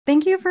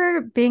Thank you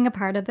for being a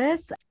part of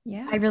this.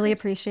 Yeah, I of really course.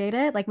 appreciate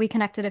it. Like we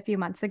connected a few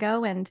months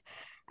ago, and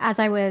as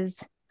I was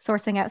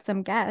sourcing out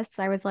some guests,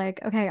 I was like,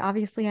 okay,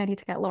 obviously I need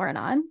to get Lauren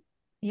on.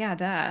 Yeah,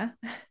 duh.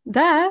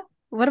 Duh.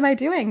 What am I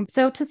doing?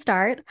 So to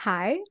start,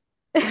 hi.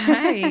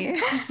 Hi.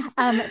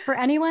 For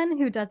anyone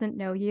who doesn't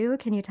know you,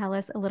 can you tell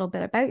us a little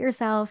bit about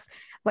yourself,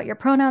 what your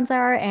pronouns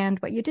are, and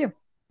what you do?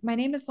 My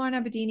name is Lauren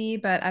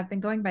Abedini, but I've been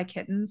going by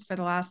Kittens for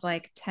the last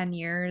like 10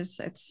 years.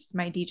 It's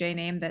my DJ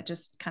name that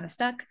just kind of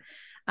stuck.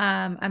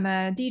 I'm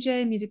a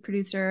DJ, music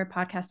producer,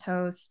 podcast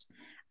host.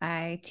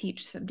 I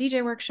teach some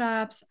DJ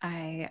workshops.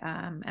 I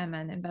am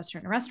an investor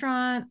in a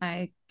restaurant.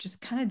 I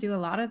just kind of do a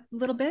lot of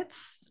little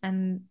bits,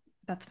 and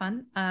that's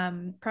fun.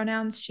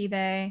 Pronouns she,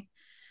 they.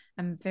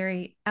 I'm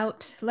very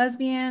out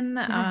lesbian,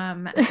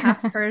 Yes.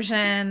 half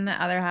Persian,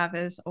 other half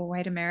is a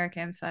white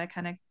American. So I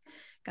kind of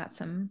got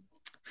some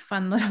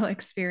fun little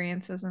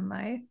experiences in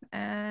life.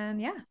 And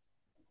yeah.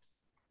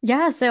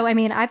 Yeah, so I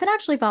mean, I've been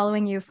actually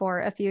following you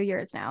for a few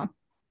years now.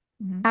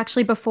 Mhm.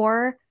 Actually,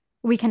 before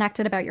we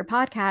connected about your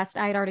podcast,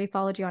 I had already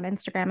followed you on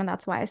Instagram, and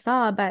that's why I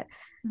saw. But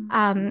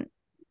um,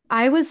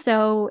 I was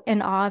so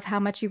in awe of how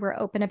much you were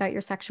open about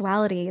your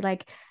sexuality.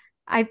 Like,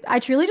 I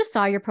truly just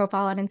saw your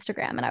profile on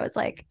Instagram, and I was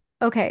like,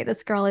 okay,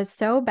 this girl is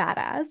so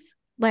badass.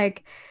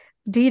 Like,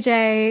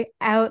 DJ,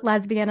 out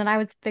lesbian, and I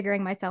was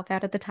figuring myself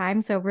out at the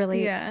time. So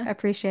really Yeah.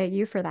 appreciate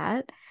you for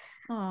that.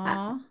 Uh,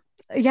 Aw.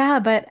 yeah,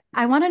 but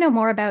I want to know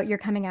more about your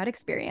coming out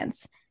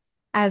experience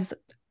as,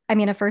 I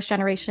mean, a first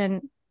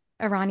generation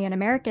Iranian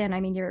American. I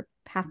mean, you're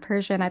half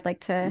Persian. I'd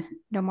like to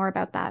know more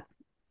about that.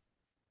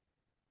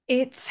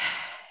 It's,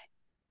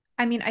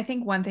 I mean, I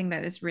think one thing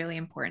that is really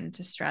important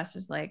to stress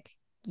is like,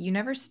 you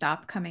never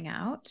stop coming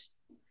out.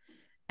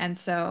 And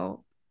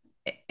so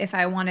if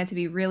I wanted to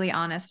be really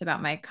honest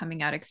about my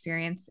coming out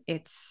experience,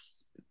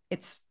 it's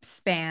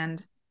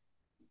spanned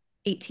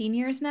 18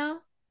 years now.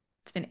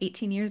 It's been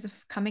 18 years of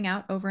coming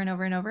out over and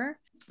over and over.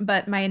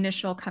 But my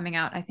initial coming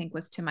out, I think,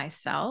 was to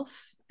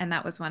myself. And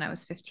that was when I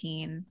was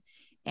 15.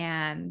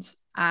 And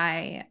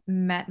I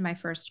met my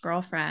first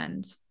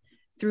girlfriend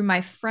through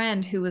my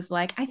friend who was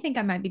like, I think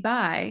I might be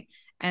bi.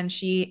 And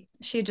she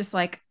had just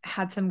like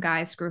had some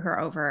guy screw her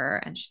over.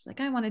 And she's like,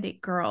 I want to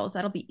date girls.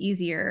 That'll be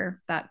easier.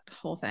 That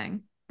whole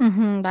thing.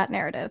 That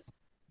narrative.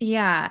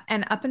 Yeah.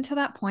 And up until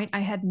that point, I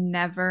had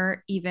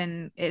never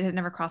even, it had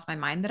never crossed my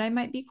mind that I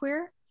might be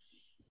queer.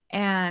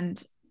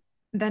 And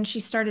then she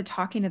started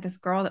talking to this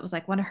girl that was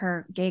like one of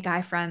her gay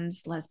guy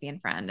friends, lesbian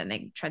friend, and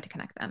they tried to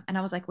connect them. And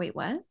I was like, wait,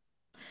 what?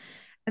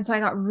 And so I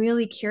got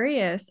really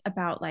curious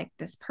about like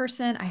this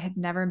person. I had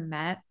never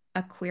met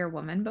a queer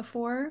woman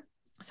before.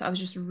 So I was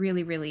just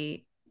really,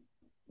 really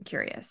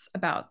curious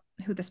about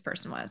who this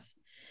person was.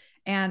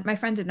 And my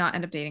friend did not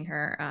end up dating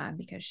her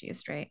because she is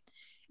straight.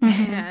 hmm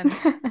And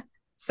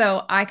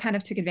so I kind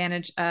of took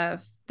advantage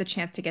of the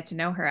chance to get to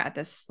know her at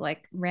this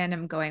like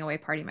random going away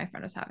party my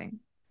friend was having.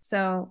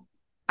 So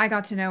I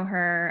got to know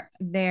her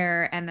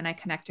there, and then I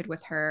connected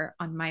with her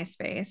on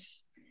MySpace.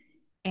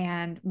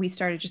 And we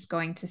started just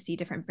going to see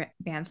different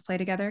bands play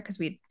together because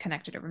we'd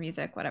connected over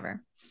music,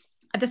 whatever.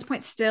 At this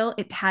point, still,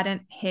 it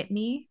hadn't hit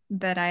me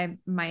that I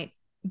might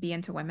be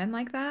into women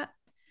like that.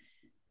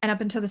 And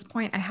up until this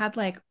point, I had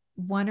like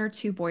one or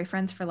two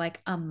boyfriends for like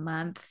a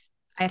month.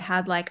 I'd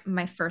had like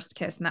my first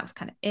kiss, and that was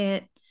kind of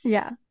it.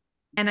 Yeah,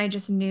 And I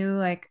just knew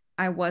like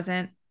I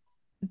wasn't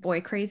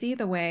boy crazy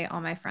the way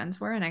all my friends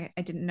were. And I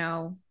didn't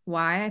know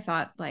why. I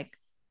thought like,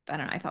 I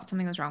don't know, I thought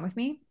something was wrong with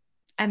me.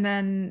 And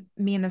then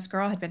me and this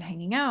girl had been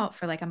hanging out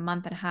for like a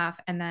month and a half.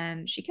 And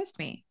then she kissed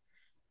me.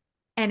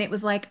 And it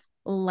was like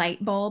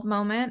light bulb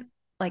moment.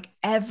 Like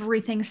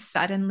everything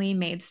suddenly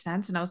made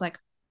sense. And I was like,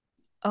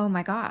 oh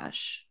my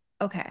gosh,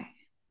 okay,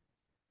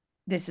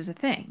 this is a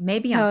thing.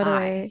 Maybe I'm bi.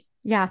 totally.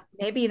 Yeah.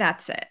 Maybe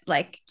that's it.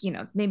 Like,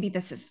 maybe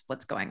this is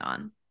what's going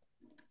on.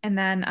 And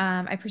then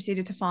I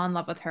proceeded to fall in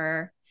love with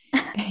her.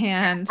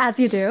 And As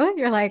you do,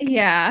 you're like,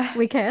 yeah,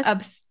 we kiss.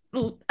 obs-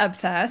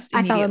 obsessed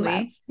I fell in love.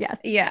 immediately. Yes.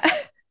 Yeah.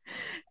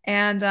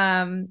 And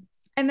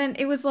then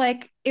it was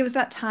like it was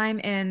that time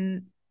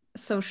in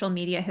social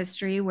media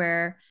history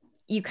where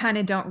you kind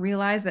of don't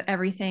realize that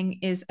everything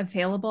is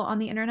available on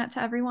the internet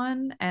to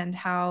everyone and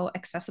how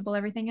accessible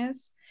everything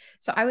is.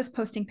 So I was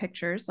posting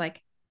pictures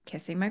like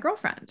kissing my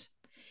girlfriend.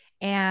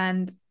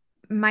 And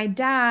my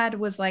dad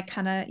was like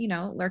kind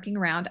of, lurking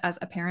around as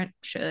a parent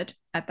should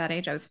at that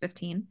age. I was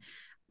 15.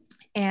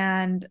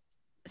 And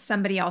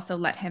somebody also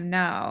let him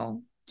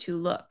know to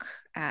look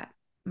at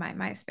my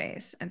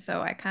MySpace. And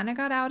so I kind of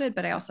got outed,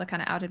 but I also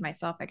kind of outed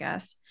myself, I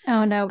guess.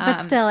 Oh no, but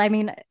Um, still, I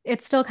mean,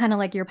 it's still kind of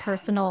like your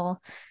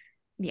personal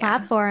yeah,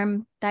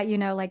 platform that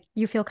like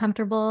you feel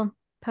comfortable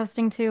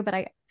posting to, but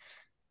I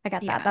get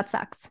that. yeah. That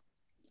sucks.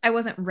 I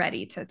wasn't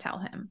ready to tell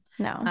him.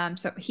 No.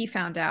 So he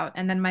found out.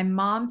 And then my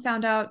mom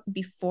found out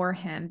before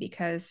him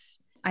because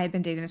I had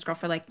been dating this girl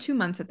for like 2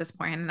 months at this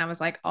point, and I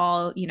was like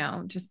all,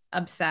 just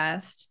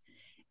obsessed.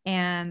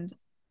 And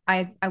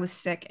I was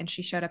sick, and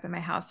she showed up at my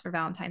house for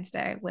Valentine's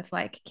Day with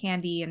like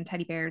candy and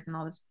teddy bears and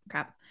all this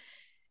crap.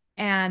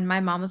 And my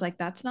mom was like,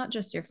 "That's not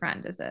just your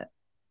friend, is it?"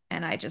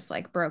 And I just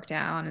like broke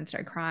down and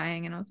started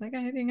crying. And I was like,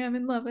 I think I'm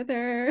in love with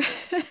her.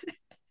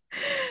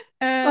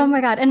 Oh my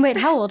And God. And wait,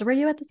 how old were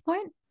you at this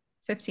point?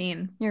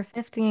 15. You're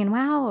 15.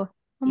 Wow.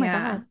 Oh my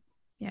Yeah. God.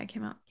 Yeah, I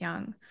came out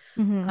young.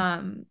 Hmm.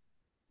 Um,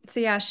 so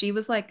yeah, she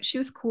was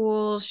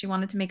cool. She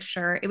wanted to make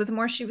sure it was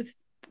more she was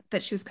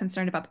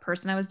concerned about the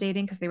person I was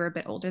dating because they were a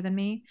bit older than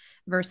me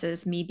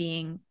versus me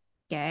being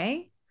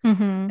gay.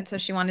 Hmm. And so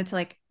she wanted to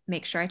like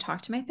make sure I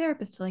talked to my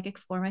therapist to like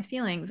explore my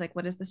feelings. Like,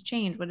 what is this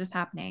change? What is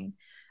happening?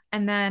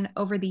 And then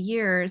over the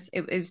years,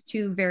 it was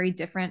two very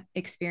different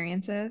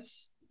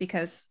experiences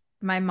because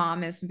my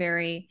mom is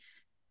very,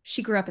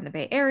 she grew up in the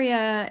Bay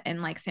Area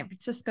and like San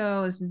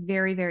Francisco is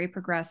very, very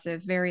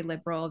progressive, very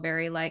liberal,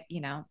 very like,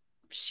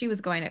 she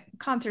was going to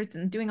concerts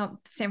and doing all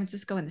San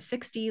Francisco in the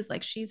 60s.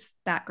 Like she's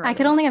that I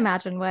could girly. only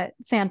imagine what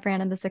San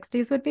Fran in the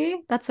 60s would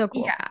be. That's so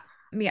cool. Yeah.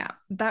 Yeah.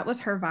 That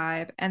was her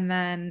vibe. And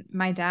then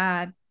my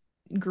dad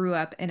grew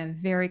up in a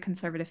very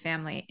conservative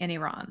family in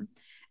Iran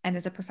and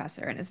is a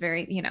professor and is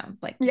very,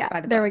 like Yeah,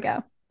 by the there we book.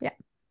 go. Yeah.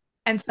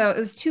 And so it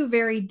was two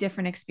very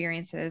different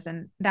experiences.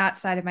 And that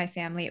side of my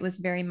family, it was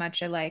very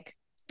much a like,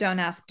 don't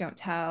ask, don't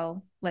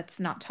tell. Let's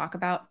not talk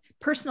about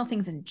personal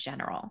things in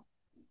general.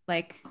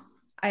 Like,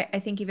 I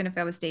think even if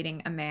I was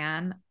dating a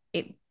man,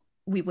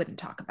 we wouldn't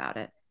talk about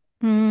it.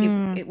 it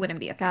Hmm. it wouldn't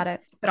be a Got thing.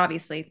 it. But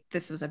obviously,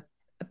 this was a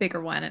bigger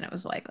one, and it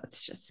was like,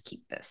 let's just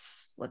keep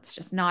this. Let's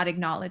just not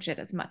acknowledge it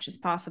as much as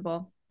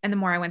possible. And the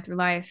more I went through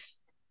life,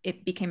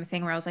 it became a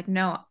thing where I was like,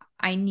 no,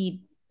 I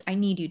need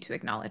you to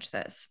acknowledge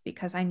this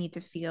because I need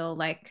to feel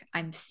like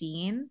I'm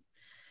seen.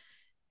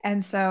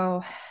 And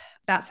so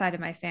that side of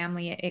my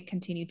family, it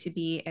continued to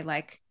be a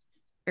like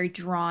very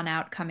drawn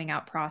out coming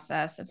out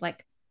process of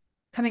like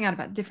coming out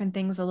about different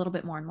things a little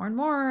bit more and more and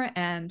more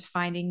and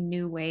finding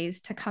new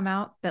ways to come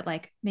out that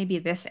like maybe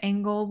this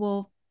angle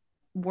will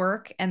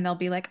work and they'll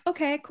be like,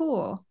 okay,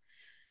 cool.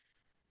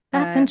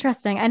 That's But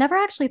interesting. I never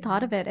actually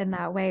thought of it in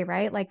that way,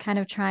 right? Like kind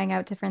of trying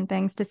out different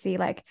things to see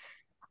like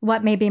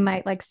what maybe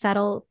might like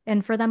settle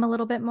in for them a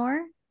little bit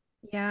more.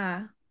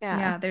 yeah, Yeah.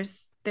 yeah,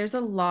 there's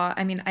a lot.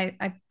 I mean,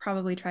 I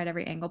probably tried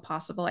every angle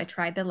possible. I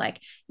tried the like,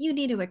 you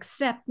need to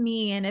accept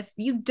me, and if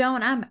you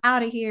don't, I'm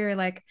out of here.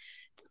 Like,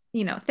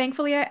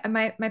 thankfully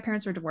my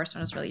parents were divorced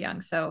when I was really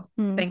young. So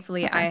Hmm.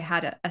 thankfully I Okay.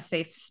 had a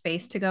safe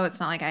space to go. It's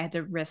not like I had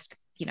to risk,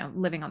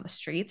 living on the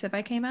streets if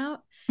I came out.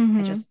 I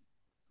Hmm. just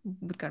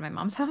would go to my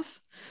mom's house.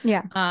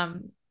 Yeah.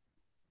 Um,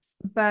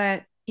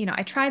 but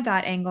I tried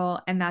that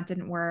angle and that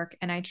didn't work.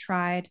 And I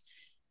tried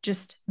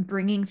just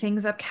bringing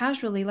things up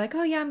casually, like,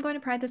 oh yeah, I'm going to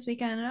Pride this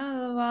weekend,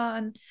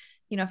 and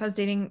if I was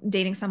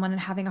dating someone and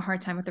having a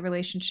hard time with the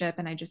relationship,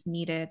 and I just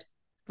needed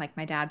like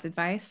my dad's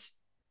advice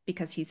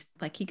because he's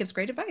like he gives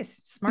great advice,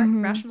 smart,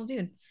 Hmm. rational dude,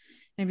 and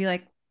I'd be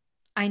like,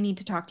 I need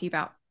to talk to you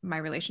about my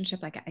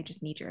relationship, like I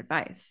just need your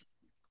advice,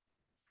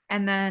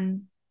 and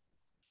then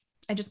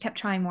I just kept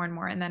trying more and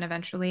more, and then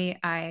eventually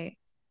I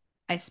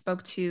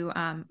spoke to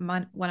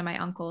one of my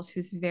uncles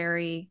he's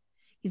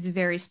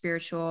very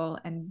spiritual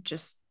and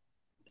just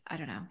I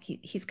don't know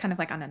he's kind of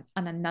like on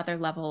another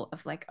level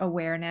of like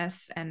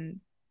awareness and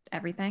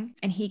everything,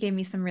 and he gave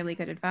me some really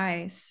good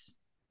advice.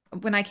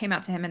 When I came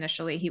out to him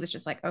initially, he was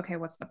just like, okay,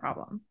 what's the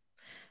problem?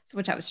 So,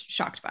 which I was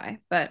shocked by,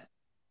 but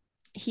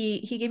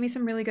he gave me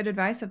some really good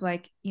advice of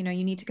like, you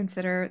need to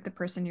consider the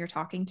person you're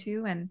talking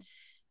to and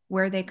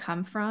where they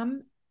come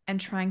from, and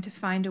trying to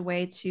find a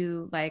way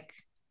to like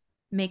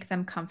make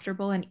them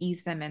comfortable and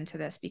ease them into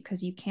this,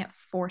 because you can't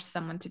force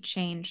someone to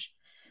change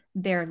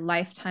their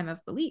lifetime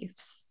of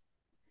beliefs.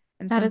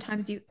 And That is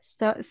sometimes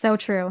so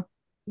true.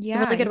 It's a yeah,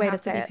 really good you way to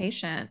have to say be it.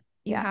 patient.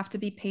 You Yeah. have to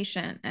be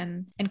patient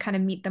and kind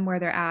of meet them where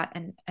they're at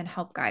and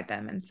help guide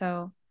them. And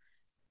so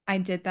I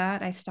did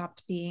that. I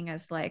stopped being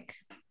as like,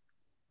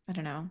 I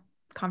don't know,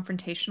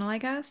 confrontational, I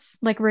guess.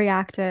 Like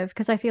reactive,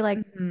 because I feel like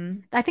Mm-hmm.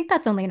 I think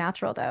that's only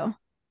natural though,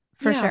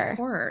 for Yeah, of sure.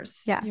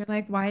 course. Yeah. You're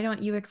like, why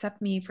don't you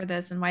accept me for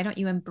this? And why don't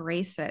you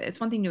embrace it? It's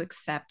one thing to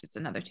accept, it's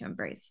another to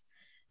embrace.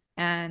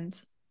 And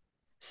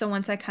so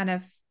once I kind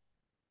of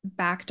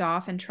backed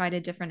off and tried a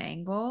different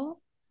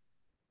angle,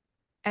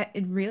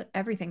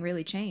 everything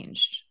really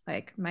changed.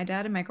 Like my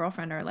dad and my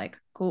girlfriend are like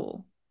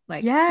cool.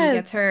 Like he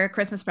gets Yes. her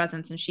Christmas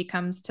presents and she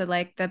comes to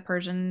like the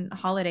Persian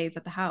holidays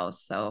at the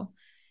house. So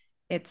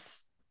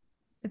it's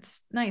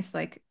it's nice.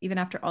 Like even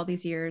after all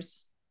these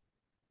years,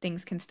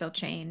 things can still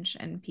change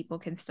and people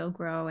can still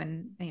grow,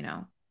 and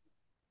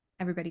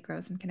everybody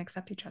grows and can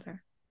accept each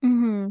other.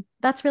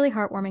 That's really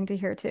heartwarming to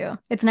hear too.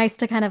 It's nice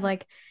to kind of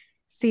like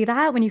see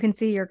that when you can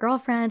see your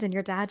girlfriend and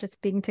your dad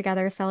just being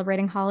together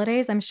celebrating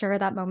holidays. I'm sure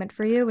that moment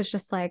for you was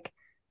just like,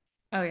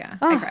 Oh yeah,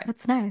 I oh, cried.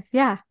 that's nice.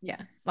 Yeah.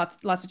 Yeah, lots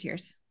of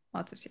tears,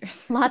 lots of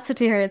tears. Lots of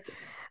tears.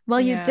 Well,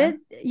 Yeah.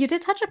 you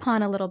did touch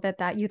upon a little bit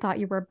that you thought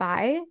you were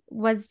bi.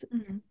 Was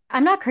Mhm.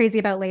 I'm not crazy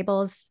about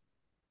labels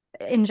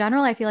in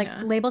general. I feel like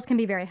Yeah. labels can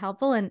be very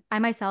helpful. And I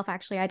myself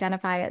actually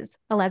identify as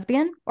a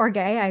lesbian or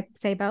gay. Mhm. I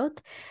say both.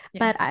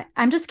 Yeah. But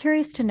I'm just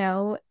curious to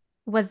know,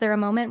 was there a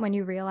moment when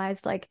you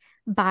realized like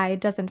bi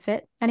doesn't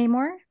fit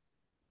anymore?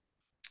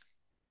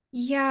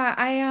 Yeah,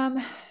 I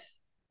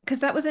because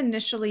that was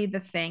initially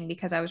the thing,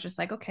 because I was just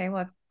like, okay,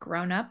 well, I've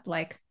grown up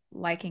like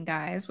liking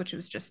guys, which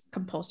was just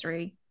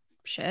compulsory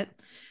shit.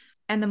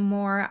 And the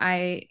more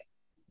I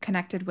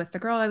connected with the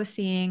girl I was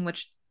seeing,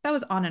 which that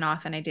was on and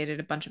off, and I dated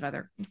a bunch of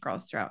other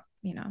girls throughout,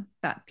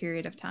 that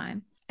period of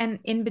time. And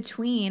in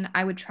between,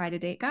 I would try to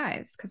date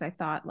guys because I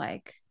thought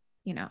like,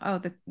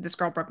 oh, this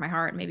girl broke my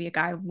heart. Maybe a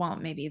guy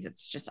won't. Maybe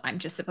that's just, I'm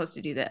just supposed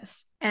to do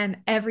this. And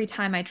every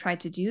time I tried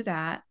to do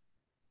that,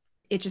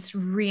 it just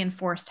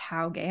reinforced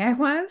how gay I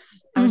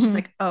was. I was just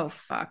like, oh,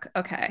 fuck.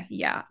 Okay.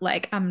 Yeah.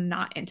 Like, I'm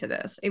not into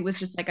this. It was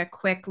just like a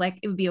quick, like,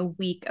 it would be a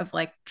week of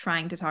like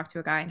trying to talk to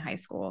a guy in high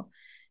school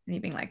and me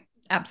being like,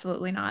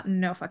 absolutely not.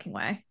 No fucking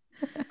way.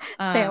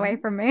 Stay away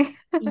from me.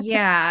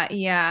 Yeah.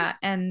 Yeah.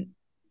 And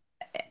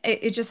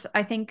it just,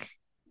 I think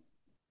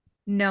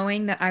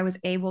knowing that I was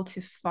able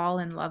to fall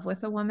in love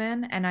with a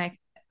woman, and I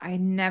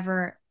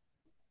never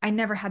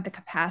had the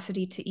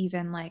capacity to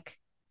even like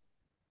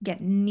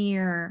get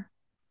near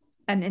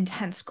an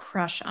intense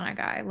crush on a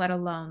guy, let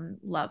alone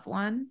love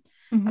one.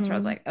 That's where I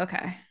was like,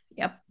 okay,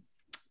 yep,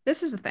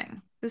 this is a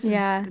thing. This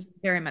is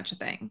very much a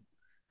thing.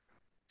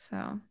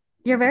 So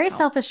You're it very helped.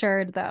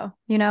 self-assured though.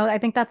 I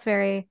think that's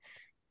very,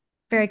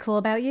 very cool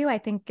about you. I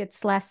think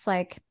it's less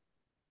like,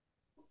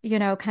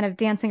 kind of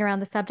dancing around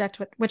the subject,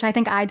 which I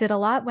think I did a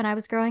lot when I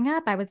was growing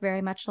up. I was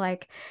very much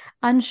like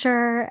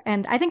unsure.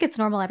 And I think it's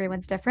normal.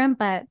 Everyone's different,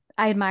 but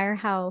I admire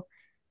how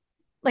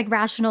like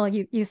rational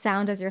you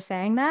sound as you're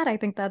saying that. I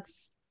think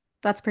that's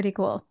pretty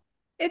cool.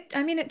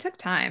 I mean, it took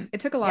time. It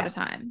took a lot Yeah, of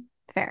time.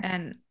 fair.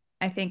 And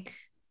I think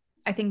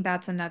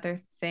that's another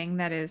thing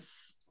that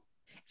is,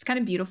 it's kind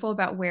of beautiful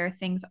about where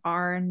things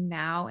are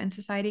now in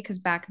society. Because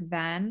back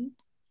then,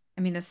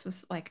 I mean, this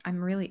was like,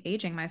 I'm really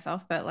aging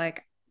myself, but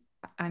like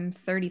I'm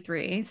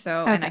 33.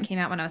 So, and I Okay. came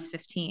out when I was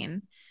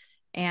 15,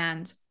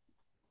 and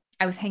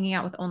I was hanging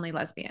out with only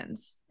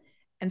lesbians.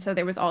 And so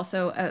there was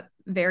also a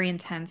very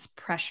intense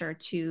pressure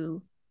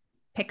to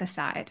pick a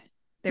side.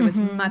 There was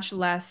Mm-hmm. much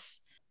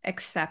less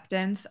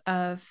acceptance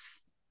of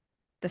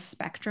the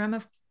spectrum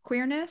of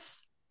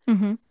queerness.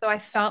 Mm-hmm. So I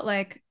felt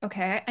like,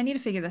 okay, I need to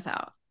figure this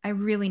out. I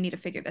really need to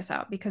figure this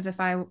out, because if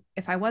I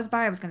was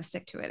bi, I was going to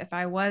stick to it. If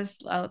I was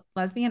a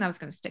lesbian, I was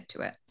going to stick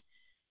to it.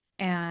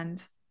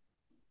 And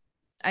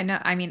I know,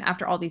 I mean,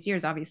 after all these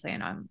years, obviously, I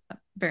know I'm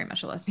very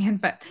much a lesbian,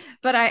 but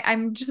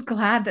I'm just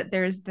glad that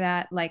there's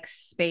that like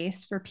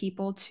space for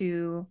people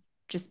to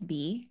just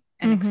be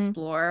and Mm-hmm.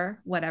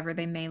 explore whatever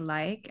they may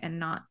like, and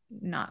not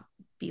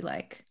be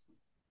like,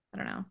 I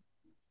don't know,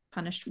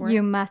 punished for You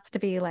it. must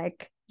be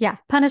like, yeah,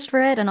 punished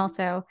for it. And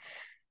also,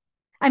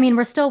 I mean,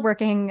 we're still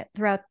working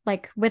throughout,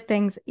 like with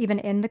things even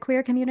in the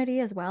queer community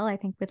as well. I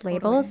think with Totally.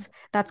 labels,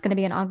 that's going to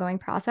be an ongoing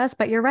process.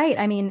 But you're right.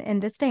 I mean, in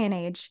this day and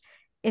age,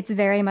 it's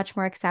very much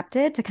more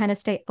accepted to kind of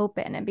stay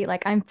open and be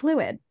like, I'm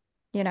fluid,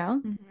 you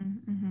know?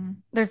 Mm-hmm, mm-hmm.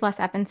 There's less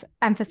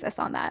emphasis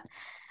on that.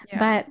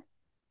 Yeah.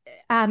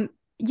 But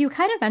you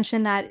kind of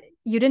mentioned that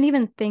you didn't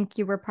even think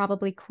you were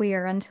probably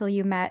queer until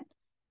you met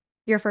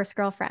your first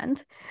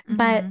girlfriend.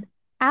 But Mm-hmm.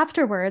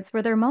 afterwards,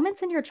 were there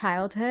moments in your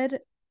childhood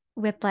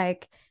with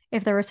like,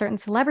 if there were certain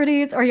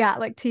celebrities or yeah,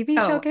 like TV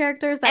show Oh,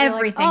 characters that you're like,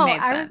 everything oh, made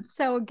I was sense.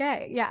 so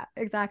gay. Yeah,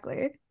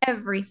 exactly.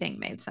 Everything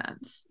made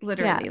sense. Yeah.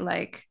 Literally,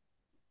 like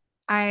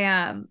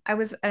I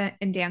was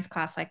in dance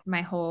class like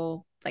my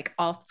whole, like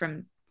all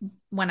from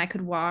when I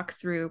could walk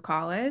through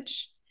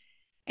college,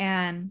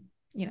 and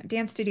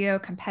dance studio,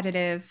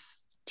 competitive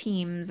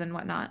teams and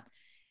whatnot.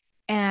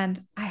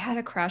 And I had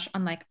a crush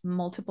on like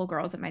multiple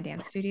girls at my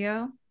dance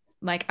studio.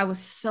 Like I was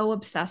so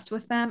obsessed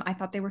with them. I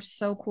thought they were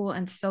so cool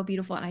and so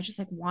beautiful, and I just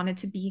like wanted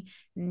to be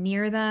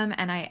near them.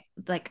 And I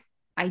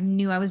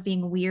knew I was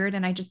being weird,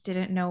 and I just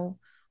didn't know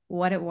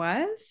what it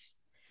was.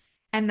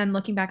 And then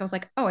looking back, I was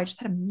like, oh, I just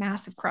had a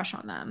massive crush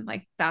on them.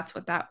 Like that's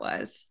what that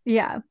was.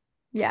 Yeah.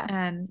 Yeah.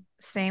 And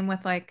same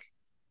with like,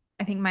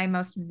 I think my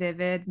most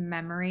vivid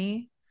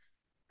memory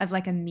of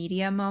like a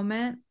media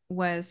moment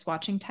was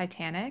watching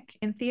Titanic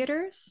in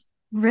theaters,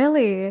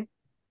 Really?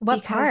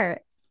 What because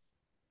part?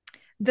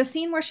 the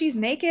scene where she's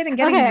naked and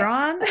getting Okay.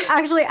 drawn,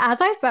 Actually,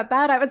 as I said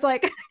that, I was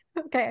like,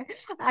 okay,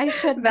 I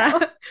should know.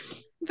 that,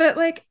 but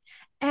like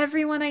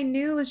everyone I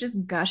knew was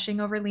just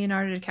gushing over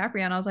Leonardo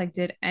DiCaprio, and I was like,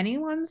 did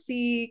anyone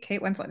see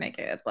Kate Winslet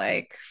naked?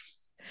 Like,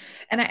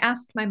 and I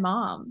asked my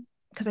mom,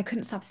 because I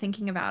couldn't stop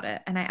thinking about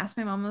it, and I asked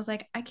my mom, I was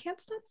like, I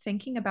can't stop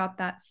thinking about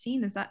that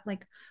scene. Is that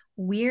like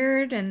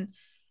weird? And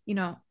you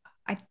know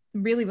I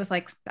really was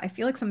like, I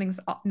feel like something's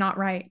not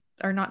right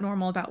or not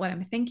normal about what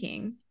I'm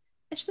thinking.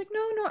 And she's like,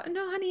 no, no,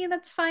 no, honey,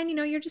 that's fine.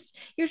 You're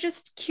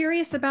just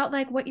curious about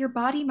like what your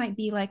body might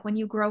be like when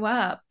you grow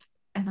up.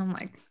 And I'm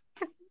like,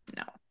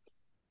 no,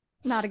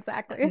 Not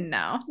exactly.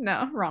 no,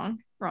 no, wrong,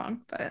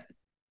 wrong. But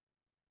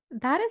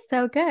That is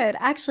so good.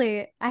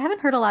 Actually, I haven't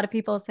heard a lot of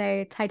people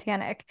say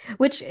Titanic,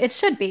 which it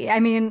should be. I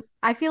mean,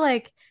 I feel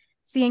like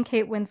seeing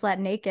Kate Winslet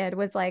naked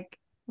was like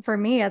for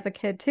me as a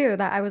kid too,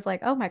 that I was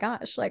like, oh my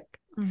gosh, like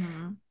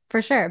mhm.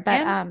 for sure.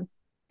 But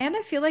and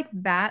I feel like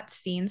that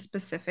scene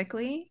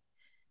specifically,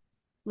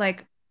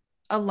 like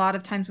a lot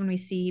of times when we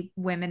see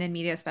women in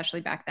media,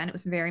 especially back then, it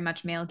was very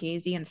much male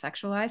gazy and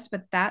sexualized.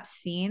 But that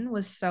scene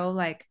was so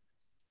like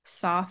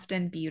soft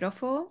and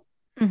beautiful.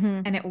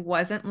 Mm-hmm. And it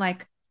wasn't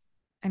like,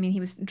 I mean, he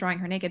was drawing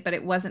her naked, but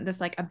it wasn't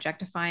this like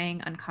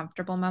objectifying,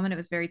 uncomfortable moment. It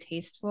was very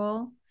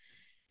tasteful.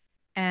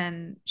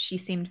 And she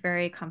seemed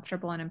very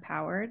comfortable and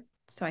empowered.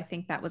 So I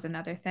think that was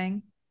another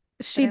thing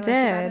that She I liked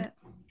about did. it.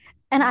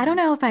 And I Yeah. don't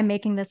know if I'm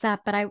making this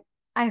up, but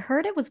I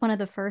heard it was one of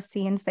the first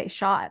scenes they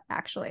shot,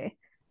 actually.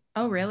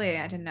 Oh, really?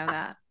 I didn't know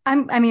that.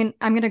 I mean,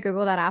 I'm gonna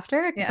Google that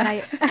after, but Yeah.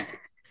 I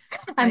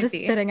I'm Might just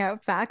be. spitting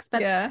out facts,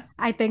 but Yeah.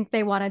 I think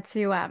they wanted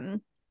to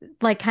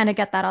like kind of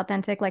get that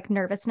authentic like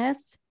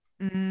nervousness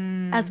as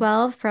Mm,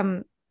 well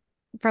from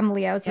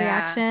Leo's yeah.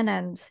 reaction.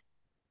 And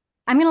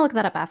I'm gonna look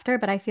that up after,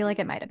 but I feel like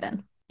it might have Yeah.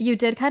 been. You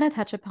did kind of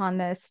touch upon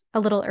this a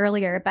little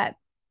earlier, but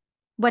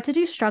what did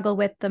you struggle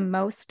with the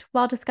most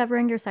while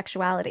discovering your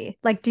sexuality?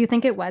 Like, do you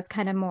think it was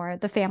kind of more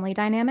the family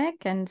dynamic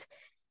and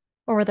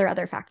or were there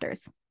other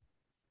factors?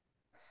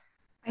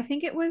 I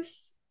think it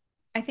was,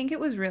 I think it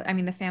was real. I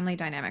mean, the family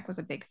dynamic was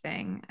a big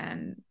thing,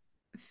 and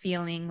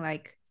feeling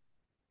like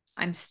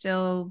I'm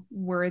still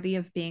worthy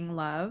of being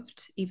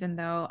loved, even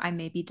though I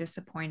may be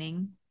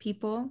disappointing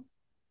people,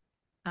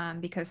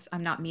 because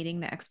I'm not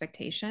meeting the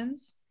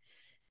expectations.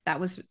 That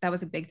was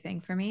a big thing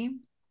for me.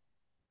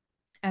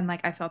 And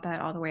like I felt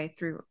that all the way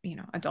through,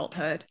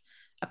 adulthood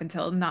up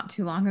until not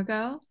too long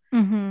ago.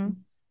 Mm-hmm.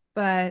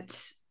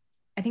 But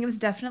I think it was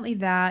definitely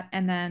that.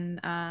 And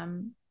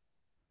then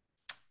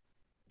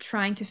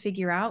trying to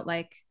figure out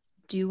like,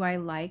 do I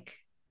like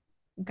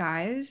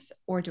guys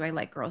or do I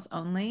like girls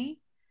only?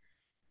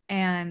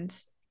 And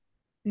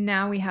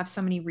now we have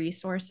so many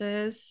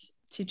resources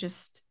to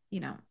just,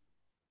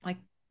 like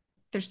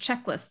there's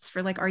checklists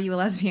for like, are you a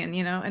lesbian,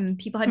 and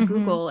people had Mm-hmm.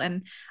 Google,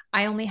 and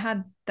I only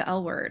had the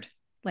L word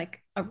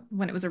like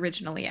when it was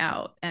originally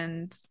out.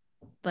 And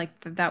like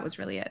that was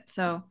really it.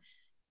 So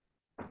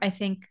I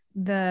think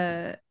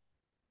the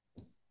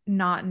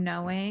not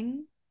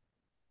knowing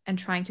and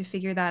trying to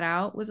figure that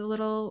out was a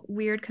little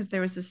weird because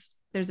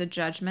there's a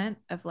judgment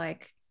of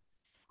like,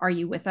 are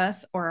you with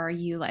us or are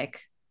you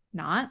like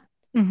not?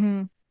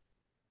 Mm-hmm.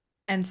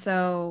 And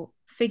so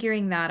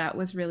figuring that out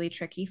was really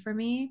tricky for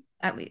me.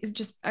 At least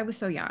just I was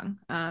so young.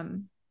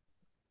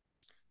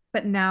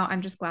 But now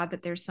I'm just glad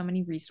that there's so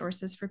many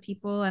resources for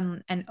people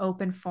and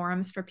open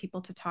forums for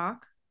people to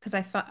talk, because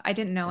I thought I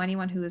didn't know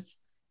anyone who was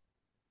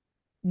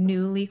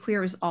newly queer.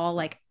 It was all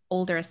like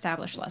older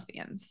established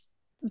lesbians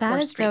That or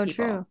is straight so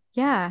true. people.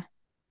 Yeah.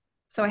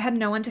 So I had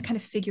no one to kind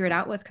of figure it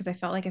out with, because I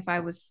felt like if I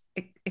was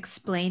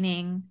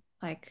explaining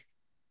like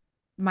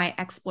my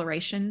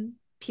exploration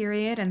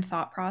period and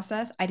thought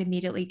process, I'd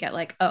immediately get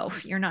like, oh,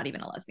 you're not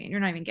even a lesbian. You're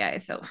not even gay.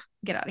 So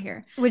get out of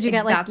here. Would you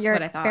get Like like that's your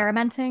what I thought.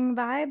 experimenting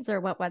vibes or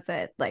what was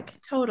it?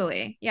 Like,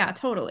 Totally. Yeah,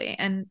 totally.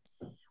 And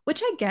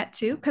which I get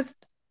to, because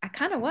I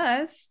kind of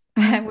was.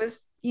 I mhm.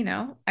 was,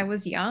 I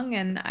was young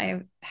and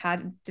I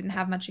didn't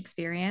have much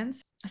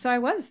experience. So I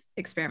was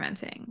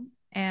experimenting.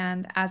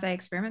 And as I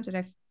experimented,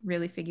 I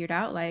really figured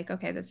out like,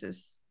 okay, this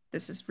is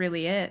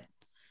really it.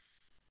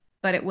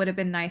 But it would have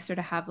been nicer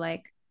to have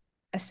like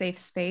a safe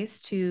space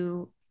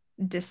to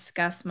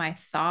discuss my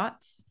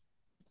thoughts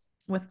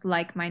with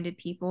like-minded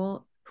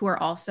people who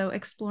are also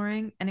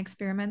exploring and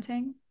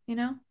experimenting.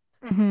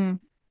 Mhm.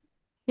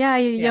 Yeah,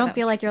 you Yeah, don't that was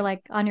feel like you're tricky.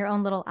 like on your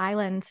own little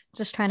island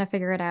just trying to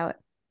figure it out.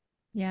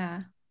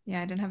 Yeah.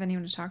 Yeah, I didn't have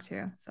anyone to talk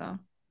to, so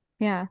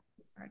Yeah.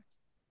 it's hard.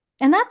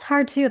 And that's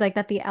hard too, like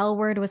that the L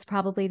word was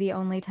probably the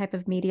only type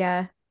of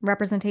media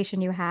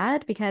representation you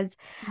had because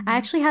I Mm-hmm.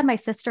 actually had my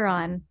sister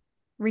on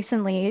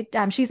recently.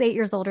 She's 8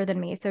 years older than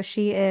me, so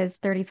she is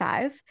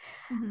 35.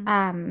 Mm-hmm.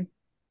 Um,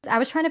 I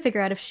was trying to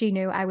figure out if she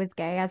knew I was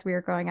gay as we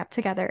were growing up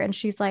together. And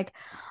she's like,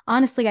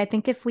 honestly, I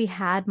think if we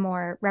had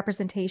more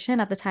representation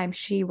at the time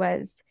she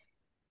was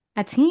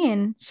a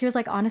teen, she was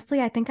like, honestly,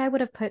 I think I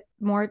would have put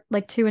more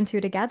like two and two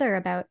together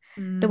about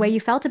the way Mm. you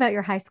felt about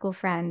your high school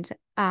friend.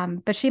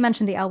 But she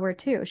mentioned the L word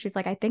too. She's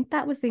like, I think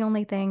that was the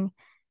only thing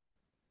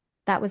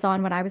that was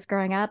on when I was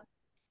growing up.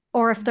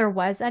 Or if there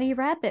was any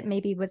rep, it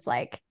maybe was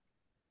like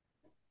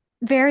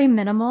very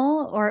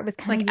minimal, or it was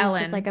It's kind like of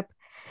used as like Ellen.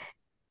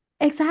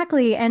 a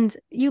exactly. And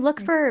you look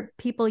Like, for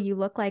people you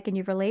look like and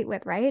you relate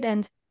with, right?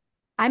 And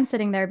I'm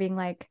sitting there being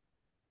like,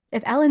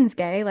 if Ellen's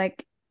gay,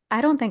 like,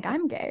 I don't think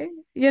I'm gay,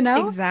 you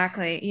know?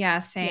 exactly. Yeah, Yeah.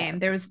 same.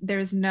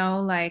 There's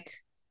no like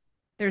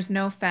there's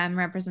no femme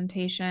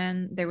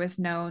representation. There was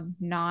no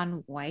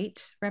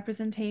non-white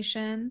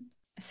representation.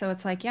 So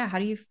it's like, yeah, how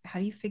do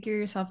you figure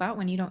yourself out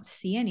when you don't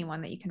see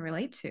anyone that you can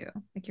relate to?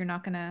 Like you're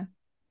not gonna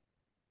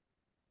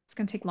it's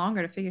gonna take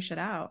longer to figure shit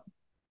out.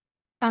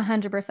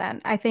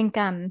 100%. I think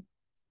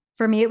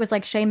for me it was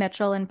like Shay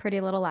Mitchell in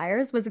Pretty Little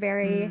Liars was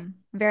very, Mm.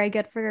 very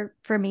good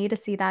for me to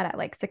see that at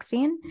like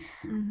 16.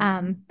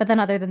 Mm-hmm. But then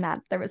other than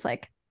that, there was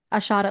like A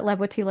Shot at Love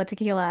with Tila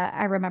Tequila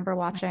I remember Oh my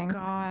watching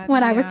God.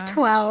 when I was Yeah.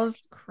 12.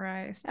 Jesus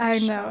Christ, that I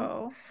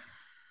know.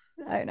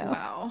 show. I know.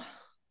 Wow.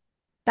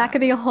 That That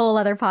could be a was whole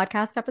other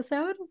podcast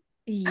episode.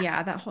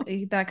 Yeah,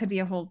 that could be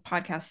a whole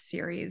podcast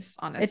series, It's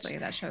honestly.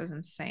 That show is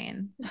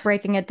insane.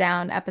 breaking it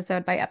down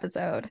episode by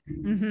episode.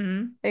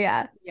 Mm-hmm.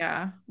 Yeah.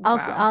 Yeah. I'll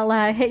Wow.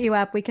 I'll hit you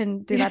up. We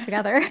can do that Yeah.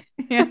 together.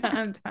 Yeah,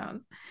 I'm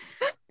down.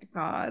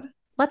 God.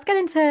 Let's get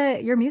into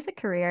your music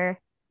career.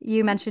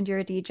 You mentioned you're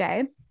a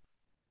DJ.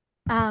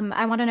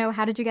 I want to know,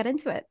 how did you get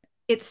into it?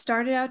 It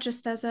started out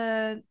just as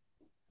a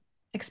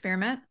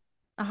experiment,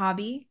 a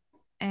hobby,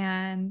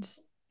 and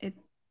it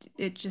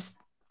it just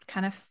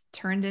kind of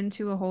turned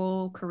into a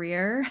whole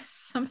career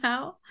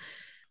somehow.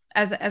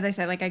 As I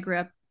said, like I grew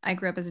up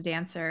as a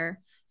dancer,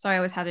 so I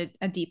always had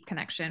a deep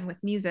connection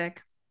with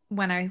music.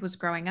 When I was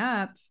growing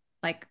up,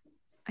 like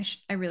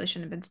I really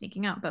shouldn't have been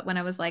sneaking out, but when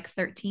I was like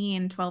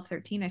 13, 12,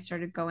 13, I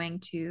started going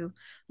to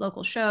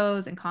local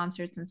shows and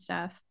concerts and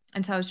stuff.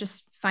 And so I was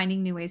just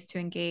finding new ways to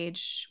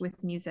engage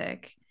with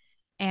music.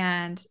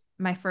 And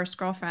my first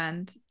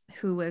girlfriend,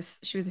 she was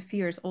a few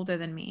years older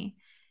than me,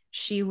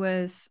 she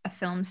was a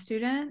film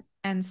student.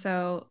 And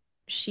so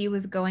she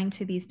was going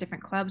to these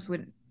different clubs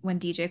when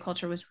DJ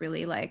culture was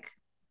really like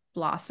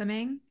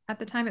blossoming at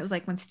the time. It was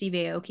like when Steve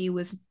Aoki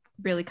was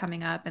really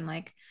coming up, and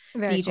like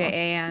Very DJ cool.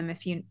 AM,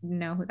 if you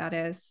know who that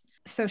is.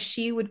 So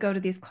she would go to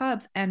these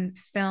clubs and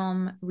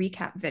film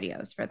recap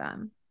videos for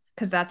them,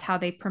 because that's how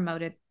they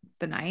promoted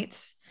the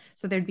nights.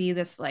 So there'd be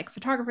this like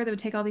photographer that would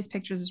take all these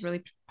pictures, this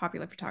really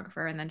popular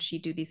photographer, and then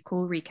she'd do these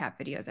cool recap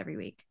videos every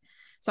week.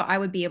 So I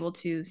would be able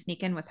to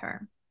sneak in with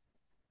her.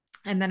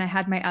 And then I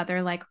had my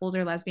other like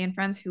older lesbian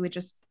friends who would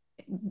just,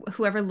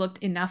 whoever looked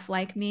enough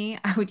like me,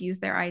 I would use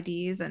their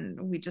IDs, and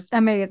we just,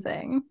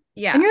 Amazing. And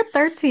yeah. you're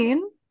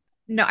 13?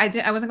 No,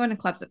 I wasn't going to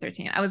clubs at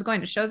 13. I was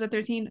going to shows at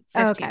 13.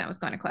 Oh, 15, okay. I was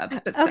going to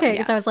clubs, but still, Okay,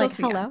 because yeah, I was still like,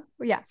 too young. hello.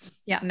 Yeah.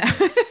 Yeah,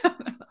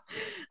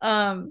 no.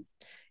 um,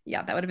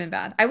 yeah, that would have been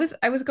bad. I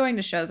was going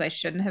to shows I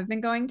shouldn't have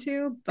been going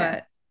to,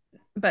 Fair.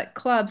 but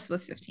clubs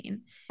was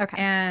 15. Okay.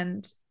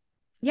 And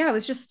yeah, I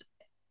was just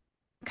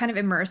kind of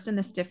immersed in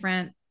this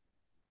different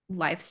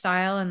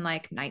lifestyle and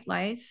like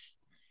nightlife.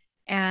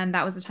 And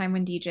that was a time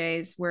when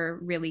DJs were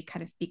really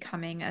kind of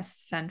becoming a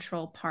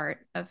central part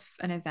of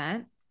an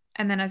event.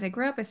 And then as I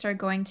grew up, I started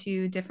going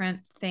to different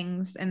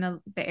things in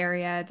the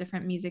area,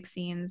 different music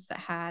scenes that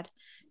had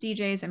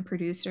DJs and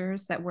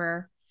producers that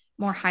were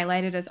more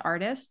highlighted as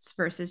artists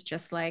versus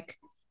just like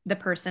the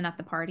person at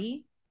the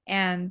party.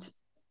 And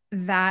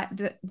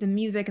that the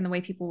music and the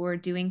way people were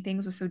doing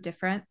things was so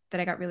different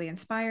that I got really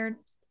inspired.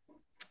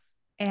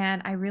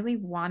 And I really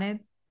wanted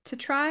to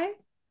try,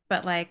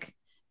 but like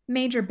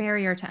major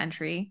barrier to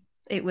entry.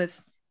 It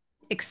was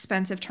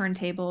expensive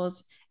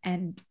turntables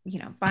and,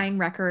 buying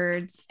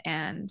records,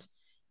 and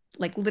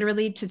like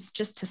literally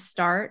just to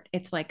start,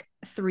 it's like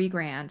 3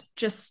 grand,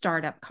 just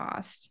startup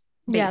cost,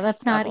 Yeah, base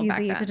that's not level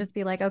back easy to then. just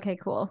be like, okay,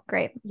 cool,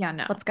 great, Yeah,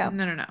 no, let's go.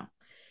 no, no, no.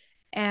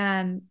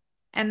 And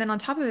then on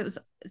top of it was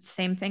the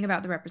same thing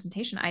about the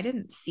representation. I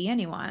didn't see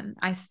anyone.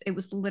 It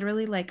was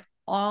literally like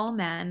all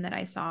men that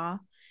I saw,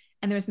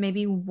 and there was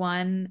maybe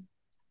one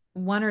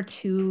or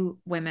two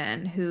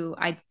women who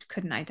I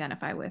couldn't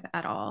identify with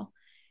at all.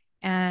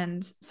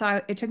 And so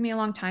it took me a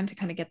long time to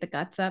kind of get the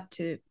guts up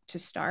to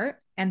start.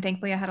 And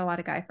thankfully, I had a lot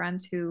of guy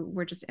friends who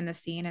were just in the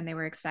scene, and they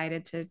were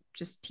excited to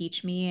just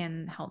teach me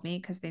and help me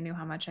because they knew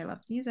how much I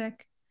loved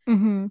music.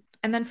 Mm-hmm.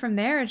 And then from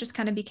there, it just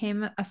kind of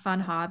became a fun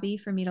hobby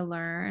for me to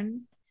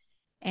learn.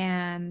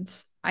 And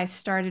I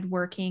started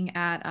working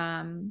at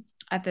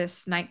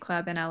this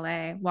nightclub in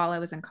LA while I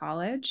was in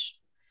college.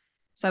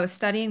 So I was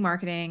studying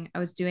marketing. I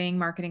was doing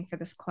marketing for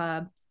this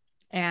club,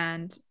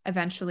 and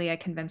eventually I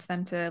convinced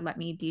them to let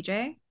me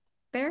DJ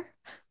there.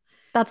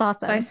 That's So I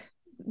awesome. How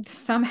did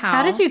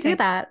somehow you do think,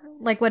 that?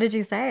 Like, what did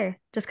you say?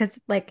 Just because,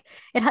 like,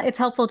 it's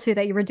helpful too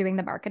that you were doing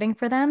the marketing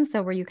for them.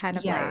 So were you kind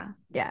of like, yeah,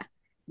 yeah,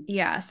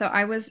 yeah. So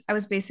I was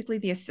basically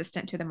the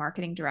assistant to the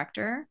marketing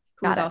director,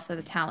 who got was it. also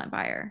the talent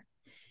buyer.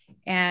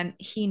 And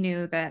he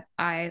knew that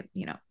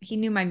he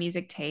knew my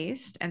music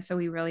taste. And so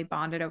we really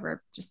bonded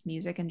over just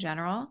music in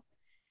general.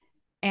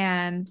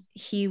 And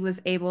he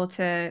was able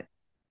to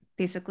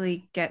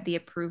basically get the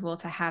approval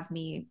to have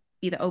me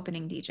be the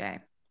opening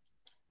DJ.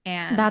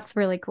 And That's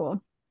really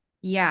cool.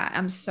 yeah,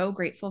 I'm so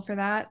grateful for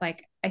that.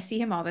 Like I see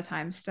him all the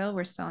time still.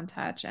 We're still in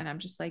touch. And I'm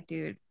just like,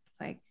 dude,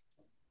 like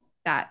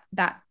that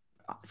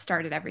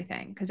started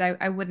everything, because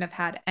I wouldn't have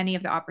had any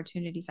of the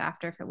opportunities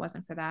after if it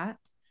wasn't for that.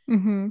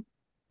 Mm-hmm.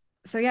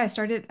 So yeah, I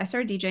started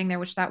DJing there,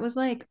 which that was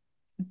like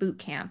boot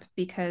camp,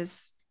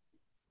 because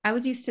I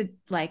was used to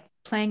like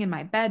playing in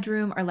my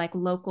bedroom or like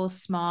local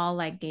small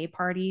like gay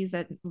parties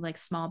at like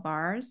small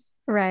bars.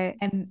 Right.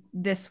 And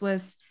this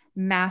was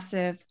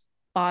massive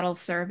bottle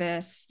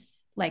service,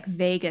 like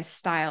Vegas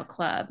style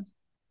club,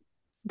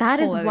 That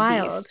whole is other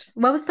wild. beast.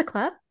 What was the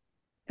club?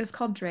 It was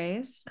called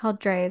Dre's. Called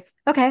Dre's.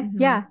 Okay. Mm-hmm.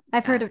 Yeah,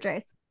 I've heard Yeah. of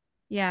Dre's.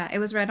 Yeah. It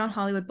was right on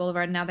Hollywood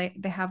Boulevard. Now they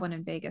have one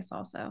in Vegas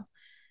also.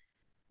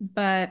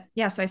 But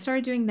yeah, so I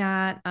started doing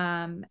that,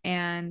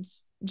 and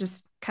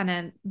just kind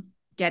of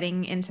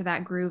getting into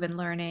that groove and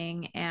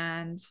learning.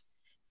 And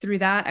through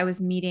that, I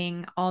was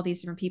meeting all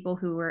these different people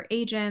who were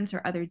agents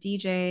or other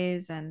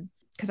DJs. And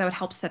because I would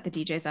help set the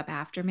DJs up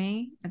after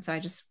me. And so I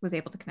just was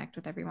able to connect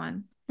with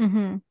everyone.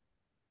 Mm-hmm.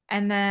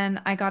 And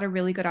then I got a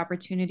really good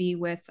opportunity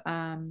with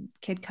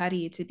Kid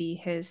Cudi to be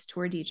his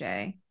tour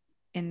DJ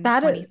in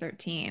That is,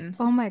 2013.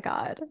 oh my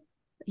God.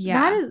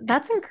 Yeah.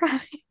 That's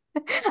incredible.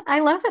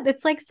 I love it.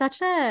 It's like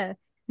such a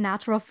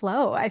natural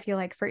flow, I feel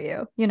like for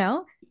you, you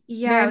know? It's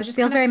Yeah, I very was just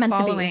feels kind of very meant to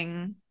be.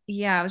 following.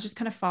 Yeah, I was just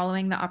kind of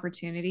following the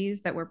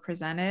opportunities that were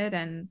presented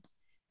and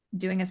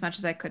doing as much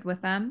as I could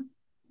with them.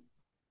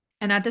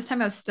 And at this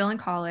time, I was still in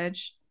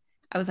college.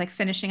 I was like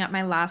finishing up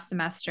my last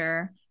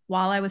semester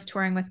while I was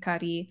touring with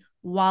Cuddy,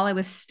 while I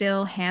was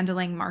still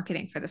handling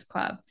marketing for this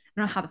club. I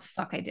don't know how the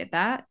fuck I did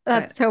that,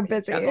 That's but so I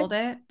busy. juggled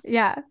it.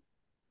 Yeah.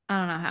 I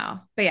don't know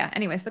how. But yeah,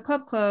 anyways, the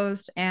club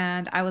closed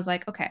and I was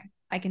like, okay,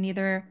 I can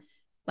either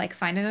like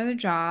find another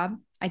job.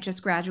 I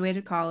just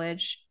graduated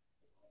college.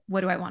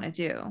 What do I want to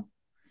do?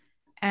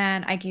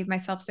 And I gave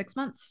myself 6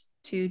 months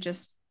to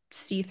just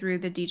see through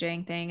the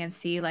DJing thing and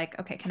see like,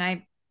 okay, can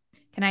I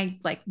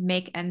like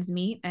make ends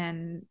meet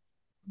and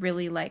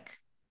really like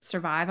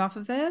survive off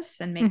of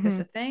this and make this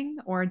Hmm. a thing?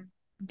 Or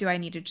do I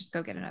need to just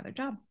go get another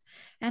job?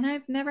 And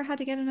I've never had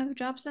to get another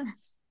job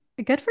since.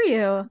 Good for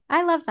you.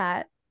 I love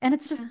that. And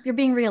it's just Yeah. you're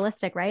being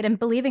realistic, right? And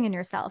believing in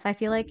yourself. I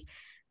feel like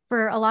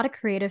for a lot of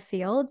creative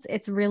fields,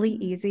 it's really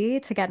Mm-hmm. easy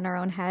to get in our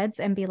own heads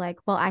and be like,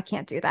 well, I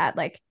can't do that.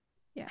 Like,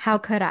 Yeah. how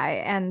could I?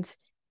 And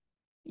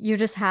you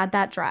just had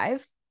that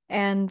drive,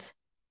 and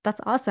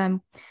that's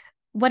awesome.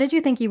 What did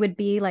you think you would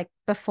be like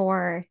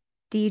before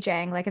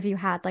DJing? Like if you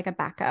had like a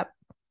backup?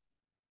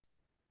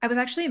 I was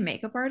actually a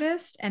makeup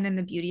artist and in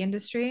the beauty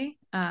industry.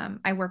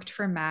 I worked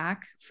for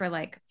Mac for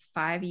like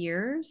 5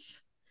 years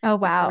Oh, or four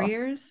wow.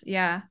 years.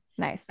 Yeah.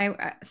 Nice.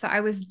 So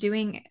I was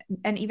doing,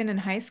 and even in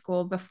high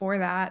school before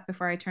that,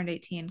 before I turned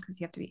 18, because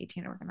you have to be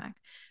 18 to work at Mac.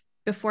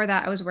 Before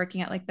that, I was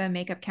working at like the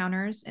makeup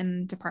counters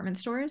in department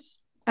stores.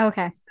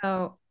 Okay.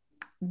 So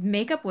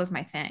makeup was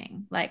my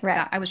thing. Like Right.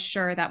 that, I was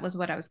sure that was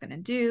what I was going to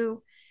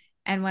do.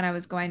 And when I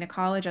was going to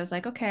college, I was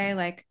like, okay,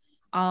 like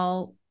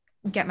I'll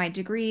get my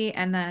degree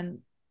and then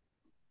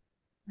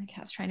my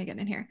cat's trying to get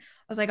in here.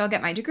 I was like, I'll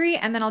get my degree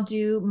and then I'll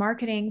do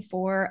marketing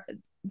for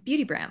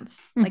beauty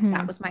brands. Like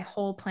that Hmm. was my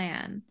whole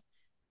plan.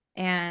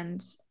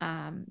 And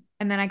then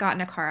I got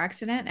in a car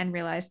accident and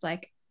realized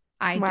like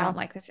I don't Wow.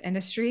 like this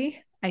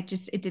industry. It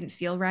didn't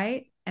feel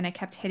right. And I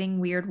kept hitting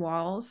weird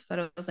walls that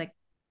I was like,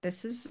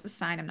 this is a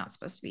sign I'm not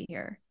supposed to be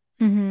here.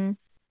 Hmm.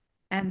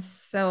 And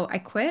so I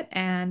quit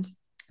and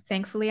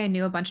thankfully I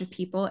knew a bunch of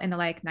people in the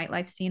like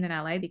nightlife scene in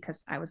LA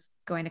because I was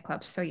going to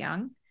clubs so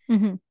young.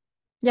 Hmm.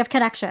 You have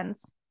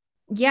connections.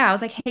 Yeah, I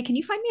was like, hey, can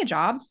you find me a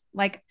job?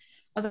 Like,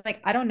 I was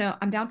like, I don't know.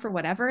 I'm down for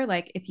whatever.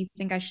 Like, if you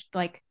think I should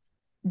like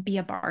be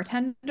a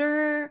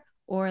bartender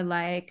or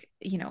like,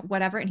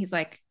 whatever. And he's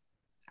like,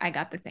 I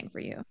got the thing for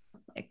you.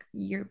 Like,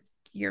 you're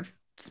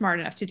smart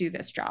enough to do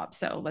this job.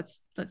 So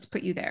let's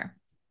put you there.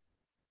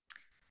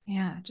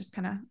 Yeah, just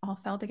kind of all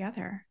fell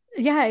together.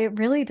 Yeah, it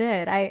really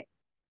did.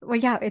 Well,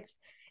 yeah,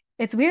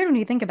 it's weird when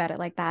you think about it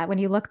like that. When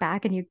you look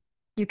back and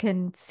you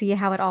can see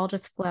how it all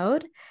just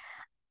flowed.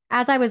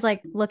 As I was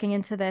like looking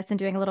into this and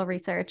doing a little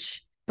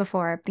research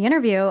before the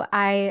interview,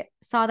 I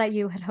saw that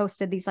you had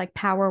hosted these like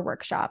power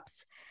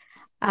workshops,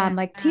 Yeah.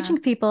 like teaching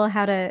people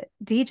how to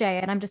DJ.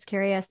 And I'm just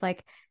curious,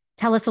 like,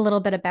 tell us a little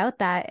bit about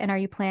that. And are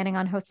you planning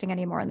on hosting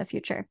any more in the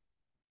future?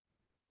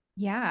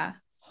 Yeah.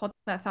 Hold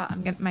that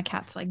thought. My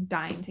cat's like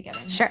dying to get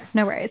in here. Sure,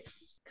 no worries.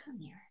 Come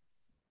here.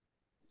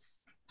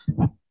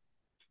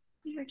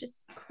 You're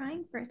just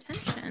crying for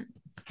attention.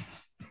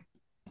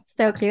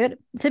 So Okay. cute.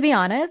 To be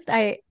honest,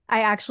 I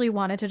actually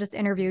wanted to just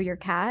interview your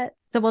cat.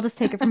 So we'll just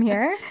take it from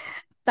here.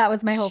 That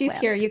was my whole She's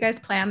plan. here. You guys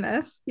planned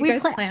this. You We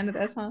guys plan planned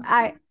this, huh?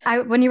 I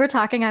when you were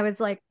talking, I was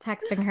like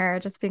texting her,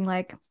 just being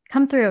like,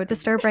 come through,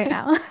 disturb right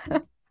now.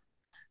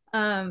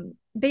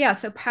 But yeah,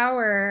 so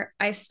Power,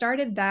 I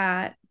started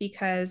that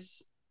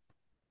because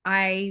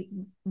I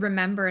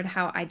remembered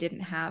how I didn't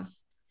have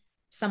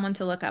someone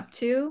to look up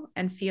to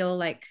and feel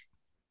like,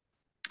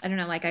 I don't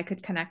know, like I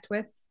could connect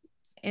with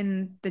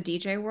in the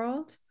DJ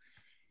world.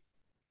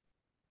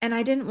 And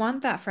I didn't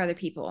want that for other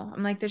people.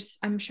 I'm like,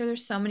 I'm sure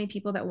there's so many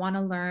people that want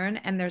to learn,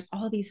 and there's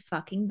all these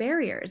fucking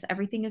barriers.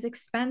 Everything is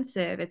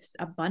expensive. It's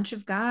a bunch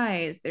of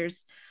guys. It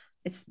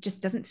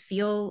just doesn't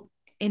feel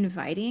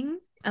inviting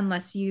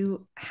unless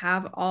you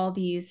have all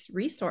these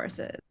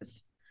resources.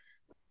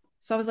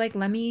 So I was like,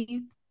 let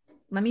me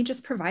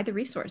just provide the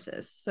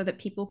resources so that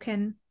people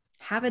can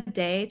have a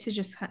day to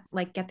just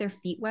like get their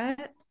feet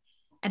wet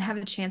and have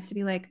a chance to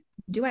be like,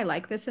 do I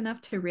like this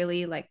enough to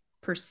really like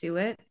pursue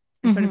it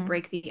and sort of Hmm.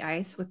 break the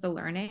ice with the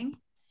learning?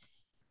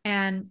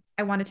 And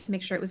I wanted to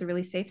make sure it was a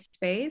really safe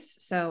space.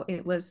 So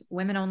it was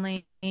women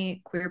only,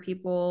 queer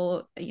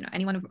people,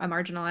 anyone of a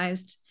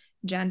marginalized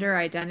gender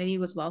identity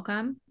was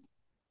welcome.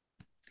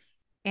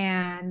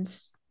 And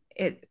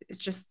it's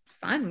just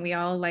fun. We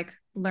all like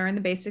learn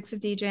the basics of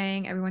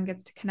DJing. Everyone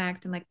gets to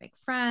connect and like make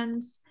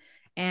friends.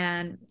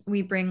 And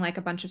we bring like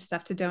a bunch of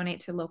stuff to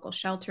donate to local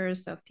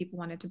shelters. So if people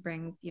wanted to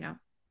bring,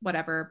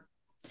 whatever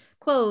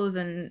clothes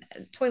and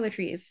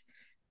toiletries,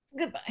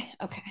 Goodbye.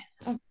 Okay.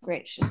 Oh,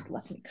 great. She just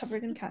left me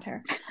covered in cat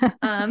hair.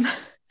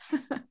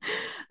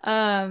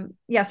 Um,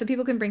 yeah, so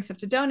people can bring stuff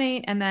to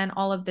donate, and then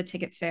all of the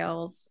ticket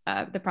sales,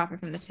 the profit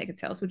from the ticket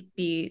sales would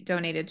be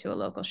donated to a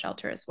local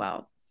shelter as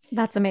well.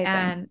 That's amazing.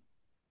 And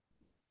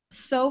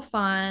so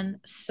fun,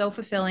 so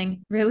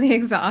fulfilling, really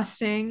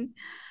exhausting.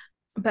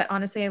 But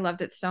honestly, I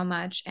loved it so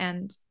much.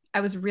 And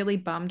I was really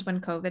bummed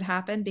when COVID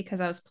happened because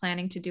I was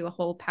planning to do a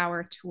whole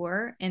power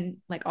tour in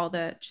like all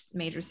the just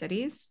major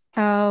cities.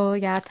 Oh,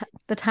 yeah.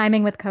 The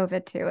timing with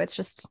COVID too. It's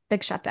just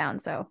big shutdown.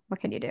 So what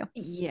can you do?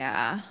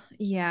 Yeah.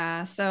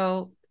 Yeah.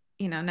 So,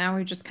 now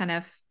we're just kind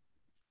of,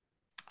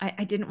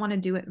 I didn't want to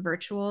do it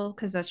virtual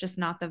because that's just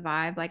not the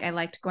vibe. Like, I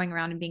liked going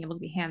around and being able to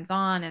be hands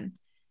on. And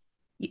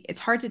it's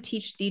hard to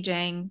teach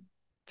DJing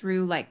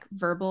through like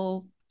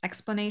verbal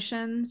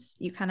explanations.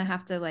 You kind of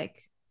have to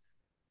like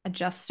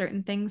adjust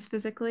certain things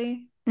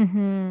physically.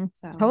 Mm-hmm.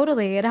 So,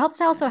 Totally. It helps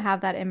to also yeah.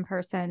 have that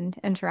in-person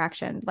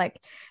interaction, like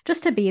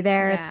just to be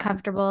there, it's Yeah.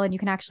 comfortable and you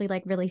can actually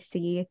like really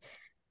see.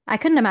 I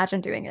couldn't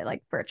imagine doing it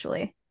like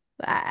virtually.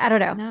 I don't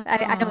know.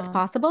 I know it's No,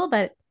 possible,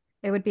 but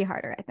it would be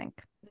harder, I think.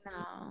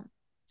 no.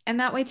 And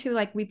that way too,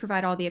 like we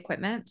provide all the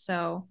equipment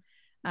so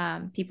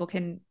people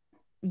can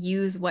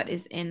use what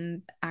is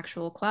in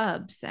actual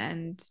clubs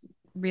and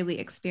really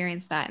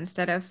experience that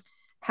instead of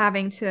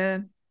having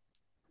to,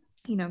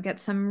 get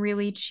some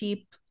really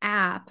cheap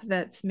app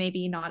that's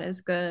maybe not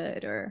as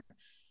good or,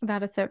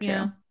 That is so true.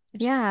 I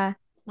just Yeah.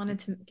 wanted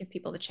to give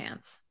people the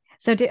chance.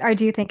 So do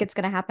you think it's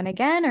going to happen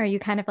again, or are you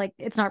kind of like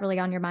it's not really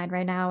on your mind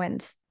right now?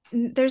 And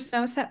There's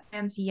no set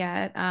plans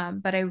yet,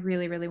 but I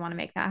really, really want to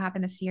make that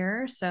happen this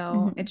year.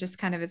 So it Mhm. just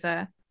kind of is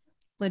a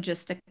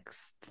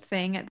logistics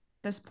thing at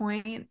this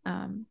point.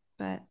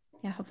 But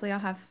yeah, hopefully I'll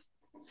have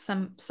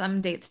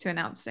some dates to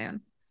announce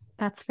soon.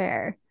 That's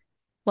fair.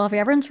 Well, if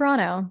you're ever in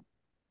Toronto,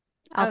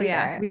 I'll Oh be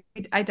yeah, there.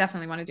 I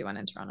definitely want to do one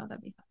in Toronto.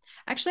 That'd be fun.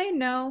 Actually, I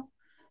know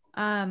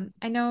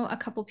a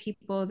couple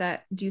people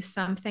that do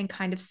something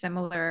kind of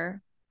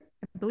similar.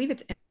 I believe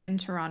it's in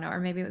Toronto or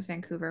maybe it was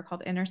Vancouver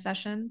called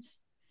Intercessions.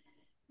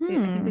 I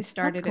think they That's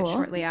started it cool.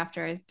 shortly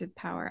after I did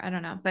Power. I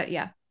don't know, but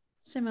yeah,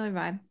 similar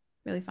vibe.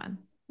 Really fun.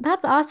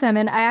 That's awesome.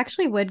 And I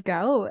actually would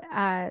go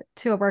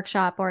to a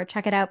workshop or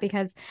check it out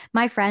because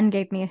my friend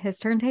gave me his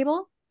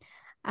turntable.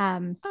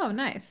 Um, Oh,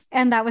 nice.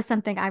 and that was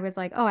something I was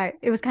like,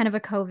 it was kind of a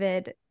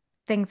COVID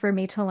thing for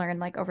me to learn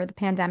like over the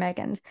pandemic.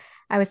 And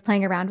I was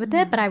playing around with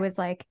it, but Mhm. I was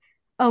like,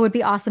 oh, it would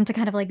be awesome to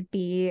kind of like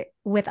be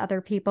with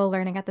other people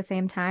learning at the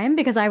same time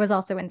because I was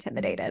also Mhm.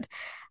 intimidated.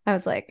 I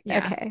was like,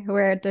 Yeah. okay,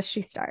 where does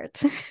she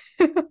start?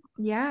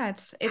 Yeah,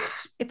 it's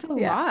a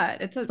Yeah,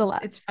 lot. it's a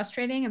lot. It's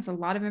frustrating. It's a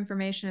lot of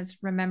information. It's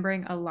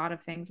remembering a lot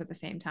of things at the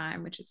same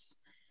time, which is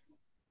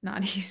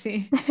not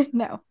easy.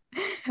 No,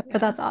 but Yeah.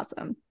 that's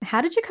awesome.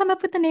 How did you come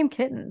up with the name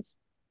Kittens?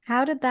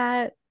 How did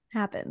that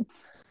happen?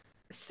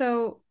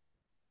 So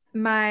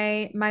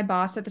my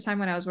boss at the time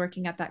when I was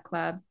working at that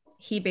club,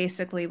 he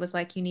basically was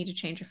like, you need to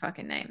change your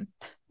fucking name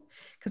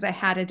because I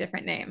had a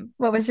different name.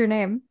 What was your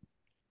name?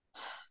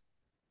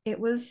 It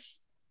was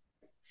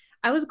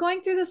I was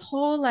going through this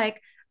whole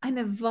like I'm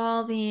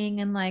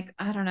evolving and like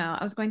I don't know.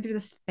 I was going through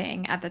this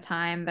thing at the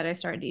time that I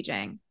started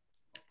DJing.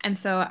 And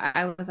so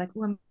I was like,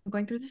 oh, I'm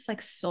going through this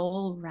like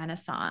soul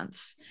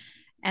renaissance.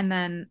 And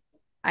then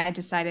I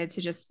decided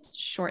to just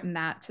shorten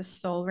that to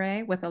Soul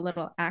Ray with a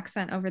little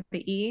accent over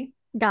the E.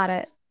 Got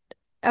it.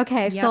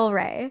 Okay, Soul Yep.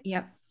 Ray.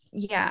 Yep.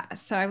 Yeah.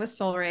 So I was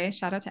Soul Ray.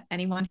 Shout out to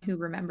anyone who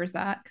remembers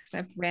that because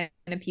I've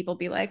random people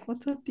be like,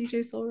 what's up,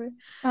 DJ Soul Ray?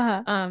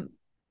 Uh-huh. Um,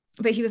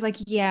 but he was like,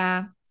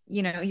 yeah,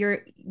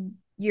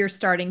 you're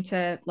starting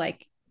to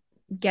like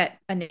get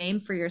a name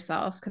for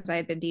yourself because I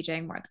had been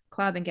DJing more at the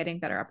club and getting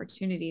better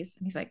opportunities.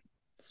 And he's like,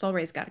 Soul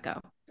Ray's got to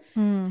go.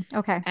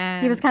 Okay.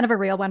 He was And kind of a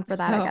real one for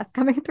that, I so, guess,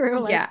 coming through.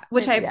 Like, yeah,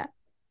 which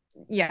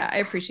yeah, I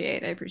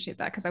appreciate. I appreciate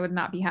that because I would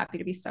not be happy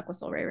to be stuck with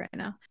Soul Ray right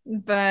now.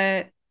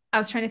 But I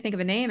was trying to think of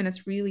a name and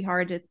it's really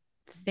hard to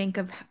think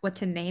of what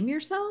to name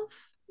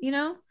yourself.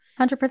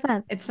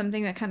 100%. It's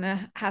something that kind of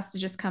has to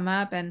just come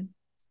up. And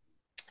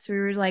so we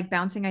were like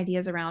bouncing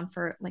ideas around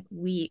for like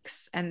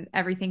weeks and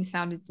everything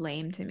sounded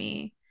lame to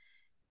me.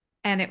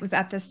 And it was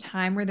at this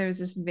time where there was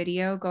this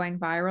video going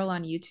viral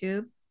on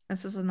YouTube.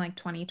 This was in like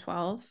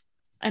 2012.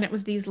 And it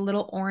was these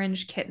little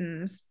orange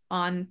kittens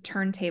on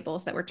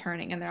turntables that were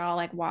turning and they're all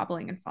like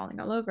wobbling and falling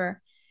all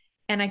over.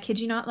 And I kid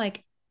you not,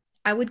 like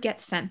I would get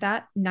sent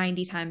that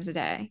 90 times a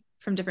day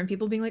from different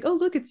people being like, oh,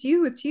 look, it's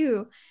you, it's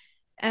you.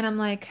 And I'm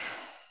like,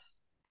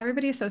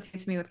 everybody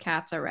associates me with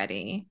cats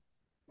already.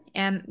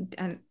 And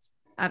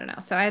I don't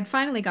know. So I had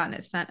finally gotten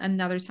it sent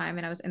another time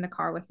and I was in the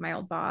car with my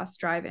old boss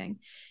driving.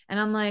 And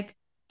I'm like,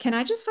 can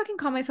I just fucking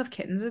call myself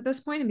Kittens at this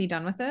point and be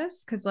done with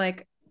this? Cause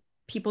like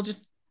people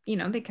just,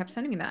 they kept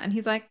sending me that. And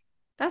he's like,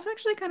 that's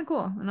actually kind of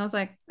cool. And I was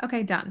like,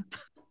 okay, done.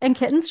 And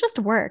Kittens just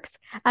works.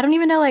 I don't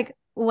even know like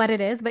what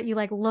it is, but you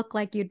like look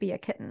like you'd be a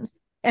kittens.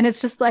 And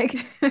it's just like,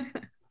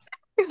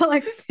 you're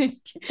like,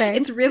 It's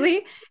thanks.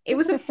 really, it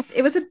was a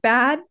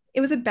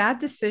bad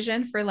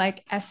decision for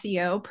like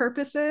SEO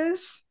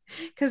purposes.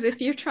 Cause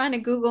if you're trying to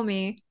Google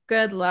me,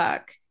 good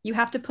luck. You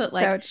have to put So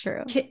like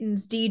true.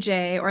 Kittens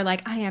DJ or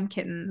like I am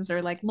Kittens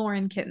or like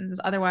Lauren Kittens.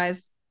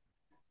 Otherwise,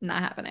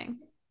 not happening.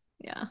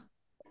 Yeah.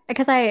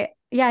 Because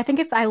yeah, I think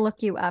if I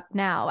look you up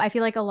now, I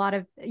feel like a lot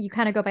of you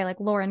kind of go by like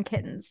Lauren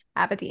Kittens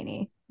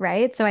Abedini,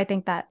 right? So I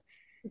think that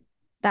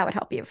that would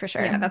help you for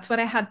sure. Yeah, that's what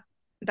I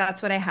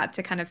had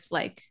to kind of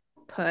like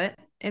put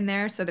in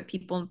there so that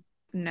people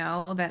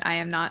know that I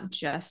am not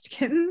just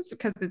kittens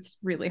because it's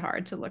really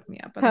hard to look me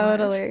up otherwise.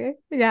 Totally.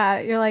 Yeah,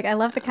 you're like, I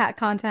love the Yeah. cat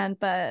content,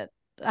 but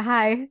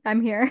hi,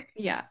 I'm here.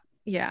 Yeah.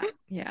 Yeah.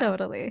 Yeah.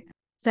 Totally.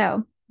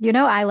 So,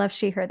 I love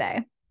she, her,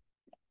 they.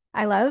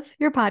 I love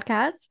your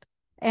podcast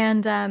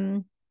and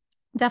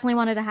definitely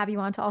wanted to have you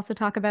on to also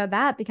talk about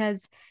that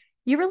because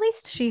you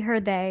released she, her,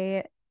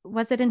 they.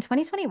 Was it in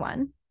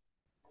 2021?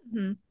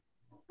 Mhm.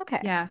 Okay.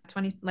 Yeah,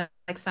 20 like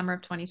summer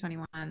of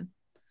 2021.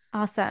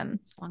 Awesome.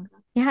 It's long.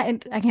 Yeah,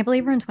 and I can't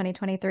believe we're in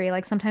 2023.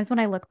 Like sometimes when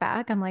I look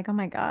back, I'm like, oh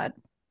my God,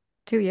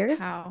 2 years?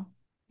 How?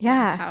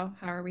 Yeah, Yeah,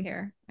 how are we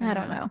here? I I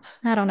don't don't know.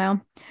 know. I don't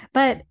know.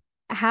 But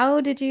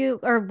how did you,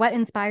 or what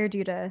inspired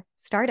you to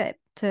start a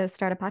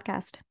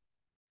podcast?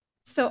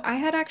 So I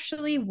had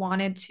actually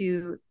wanted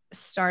to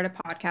start a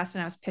podcast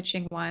and I was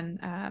pitching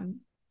one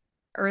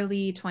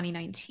early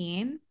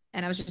 2019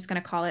 and I was just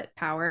going to call it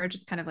Power,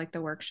 just kind of like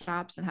the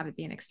workshops and have it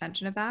be an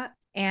extension of that.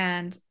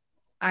 And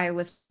I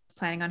was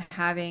planning on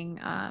having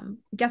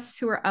guests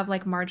who were of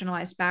like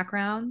marginalized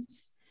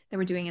backgrounds that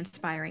were doing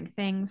inspiring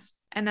things.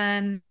 And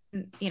then,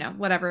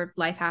 whatever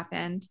life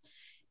happened.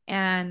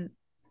 And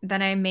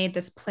then I made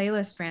this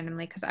playlist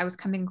randomly because I was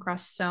coming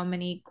across so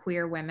many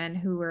queer women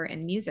who were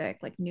in music,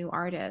 like new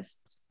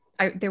artists.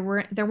 There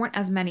weren't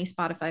as many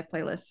Spotify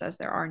playlists as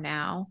there are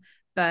now,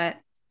 but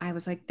I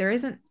was like, there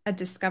isn't a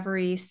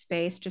discovery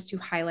space just to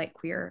highlight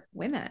queer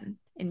women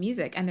in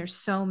music. And there's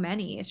so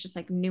many. It's just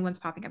like new ones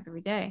popping up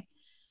every day.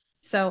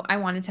 So I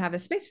wanted to have a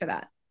space for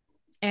that.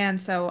 And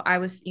so I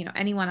was,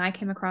 anyone I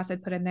came across,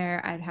 I'd put in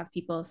there. I'd have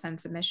people send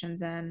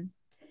submissions in.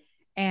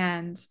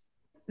 And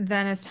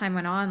then as time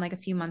went on, like a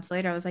few months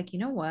later, I was like, you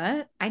know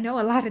what? I know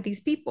a lot of these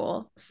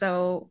people.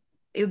 So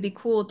it would be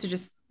cool to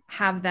just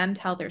have them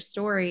tell their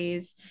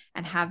stories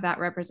and have that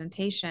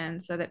representation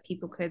so that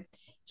people could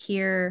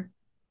hear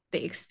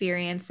the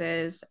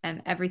experiences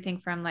and everything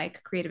from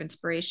like creative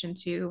inspiration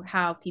to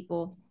how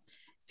people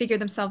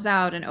figured themselves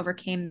out and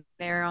overcame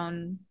their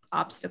own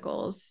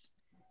obstacles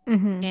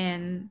Mm-hmm.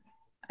 in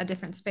a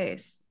different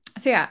space.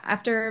 So yeah,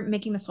 after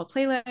making this whole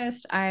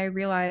playlist, I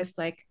realized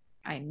like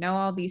I know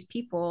all these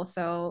people,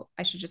 so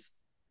I should just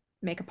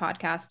make a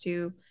podcast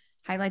to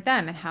highlight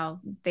them and how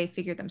they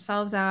figured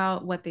themselves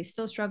out, what they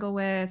still struggle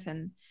with,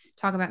 and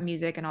talk about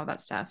music and all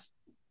that stuff.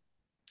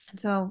 And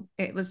so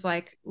it was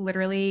like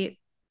literally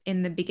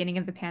in the beginning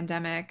of the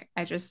pandemic,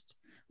 I just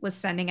was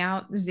sending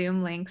out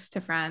Zoom links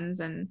to friends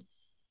and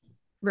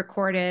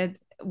recorded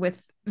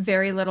with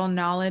very little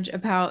knowledge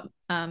about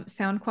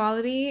sound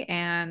quality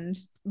and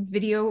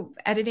video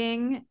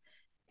editing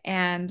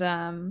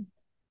and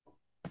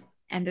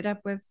ended up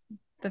with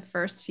the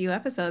first few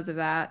episodes of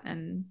that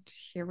and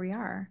here we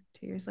are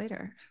 2 years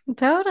later.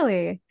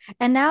 Totally.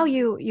 And now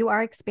you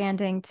are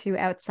expanding to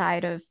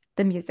outside of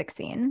the music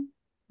scene,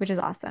 which is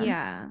awesome.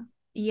 Yeah.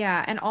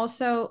 Yeah. And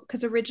also,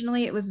 because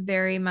originally it was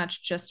very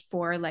much just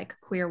for like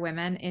queer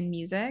women in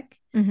music.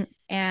 Hmm.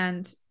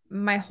 And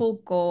my whole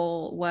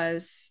goal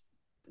was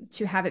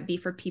to have it be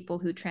for people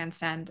who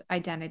transcend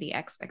identity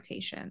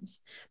expectations,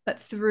 but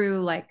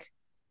through like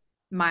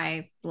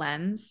my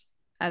lens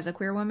as a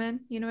queer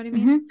woman, you know what I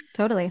mean?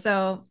 Totally.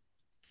 So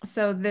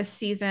this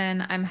season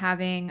I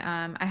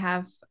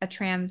have a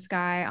trans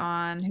guy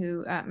on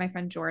who my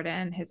friend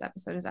Jordan, his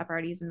episode is up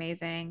already. He's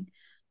amazing.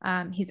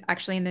 He's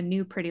actually in the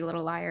new Pretty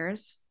Little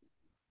Liars.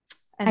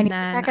 I And need to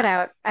check then it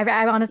out.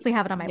 I honestly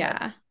have it on my yeah,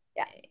 list.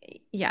 Yeah.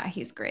 yeah,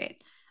 he's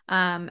great.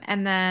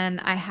 And then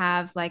I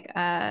have like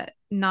a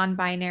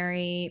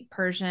non-binary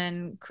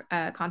Persian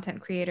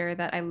content creator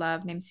that I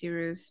love named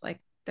Sirus. Like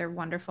they're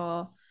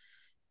wonderful.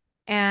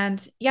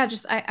 And yeah,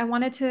 just I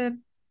wanted to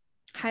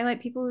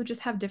highlight people who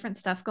just have different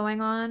stuff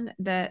going on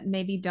that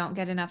maybe don't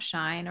get enough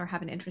shine or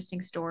have an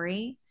interesting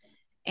story.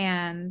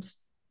 And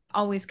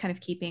always kind of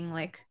keeping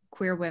like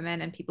queer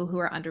women and people who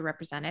are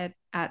underrepresented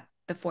at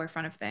the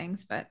forefront of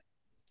things. But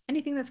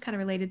anything that's kind of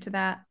related to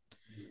that,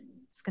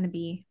 it's going to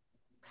be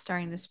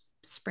starting to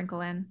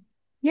sprinkle in.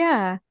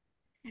 Yeah.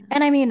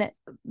 And I mean,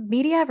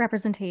 media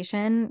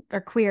representation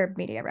or queer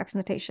media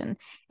representation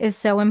is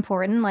so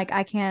important. Like,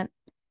 I can't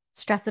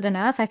stress it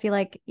enough. I feel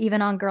like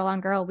even on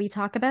Girl, we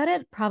talk about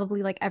it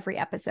probably like every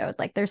episode.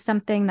 Like, there's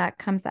something that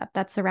comes up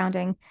that's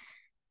surrounding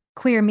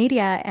queer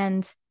media.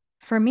 And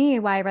for me,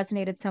 why I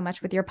resonated so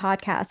much with your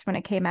podcast when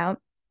it came out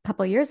a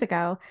couple of years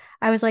ago,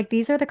 I was like,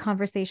 these are the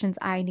conversations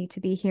I need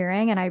to be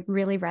hearing. And I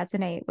really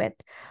resonate with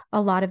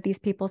a lot of these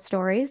people's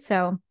stories.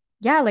 So,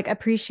 yeah, like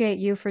appreciate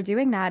you for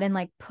doing that and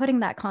like putting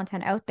that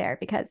content out there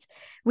because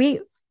we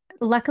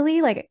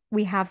luckily like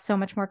we have so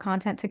much more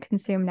content to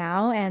consume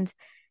now. And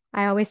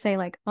I always say,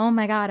 like, oh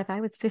my God, if I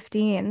was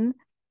 15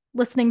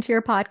 listening to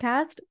your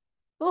podcast,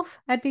 oof,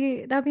 that'd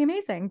be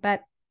amazing.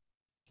 But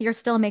you're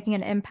still making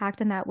an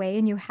impact in that way,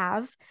 and you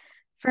have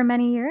for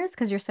many years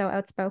because you're so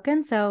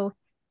outspoken. So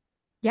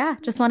yeah,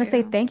 just Thank want to say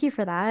you. thank you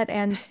for that.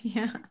 And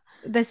Yeah.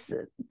 this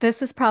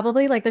this is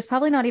probably like there's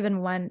probably not even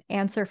one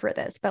answer for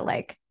this, but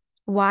like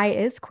why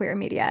is queer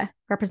media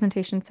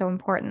representation so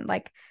important?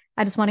 Like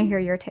I just want to hear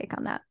your take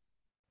on that.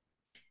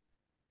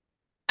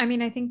 I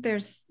mean, I think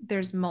there's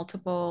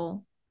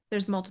multiple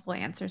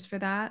answers for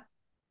that.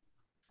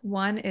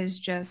 One is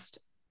just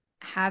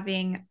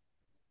having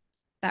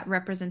that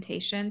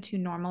representation to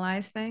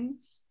normalize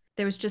things.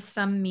 There was just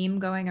some meme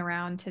going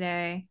around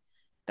today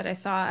that I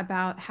saw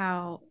about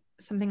how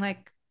something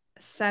like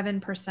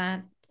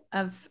 7%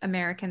 of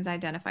Americans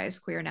identify as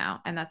queer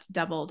now, and that's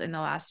doubled in the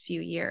last few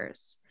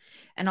years.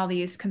 And all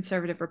these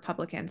conservative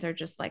Republicans are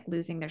just like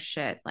losing their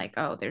shit, like,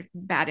 oh, they're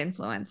bad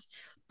influence.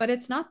 But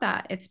it's not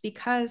that. It's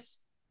because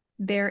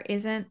there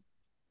isn't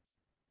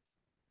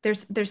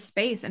there's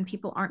space and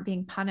people aren't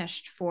being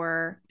punished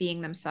for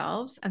being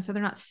themselves, and so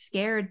they're not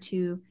scared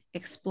to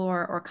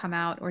explore or come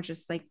out or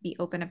just like be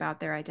open about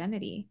their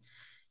identity.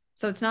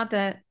 So it's not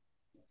that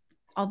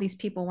all these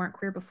people weren't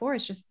queer before,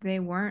 it's just they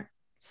weren't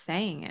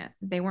saying it,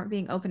 they weren't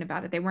being open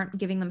about it, they weren't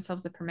giving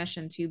themselves the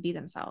permission to be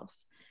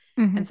themselves.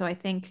 Mm-hmm. And so I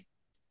think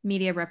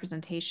media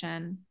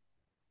representation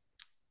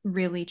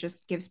really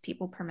just gives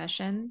people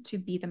permission to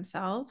be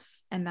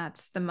themselves, and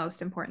that's the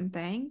most important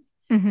thing.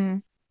 Mm-hmm.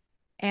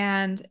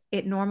 And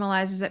it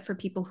normalizes it for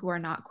people who are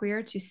not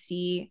queer to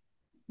see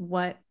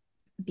what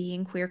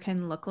being queer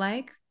can look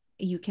like.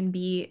 You can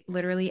be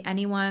literally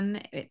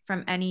anyone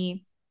from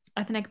any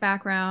ethnic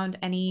background,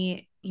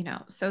 any,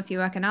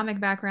 socioeconomic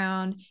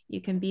background.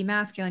 You can be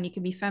masculine, you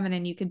can be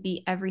feminine, you could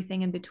be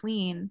everything in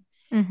between.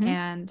 Mm-hmm.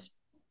 And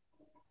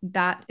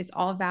that is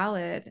all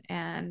valid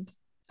and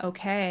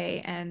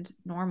okay and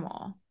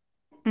normal.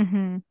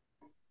 Mm-hmm.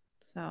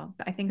 So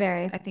I think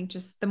Very. I think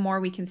just the more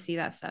we can see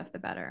that stuff, the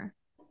better.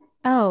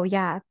 Oh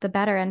yeah, the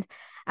better. And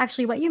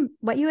actually what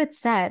you had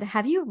said,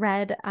 have you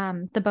read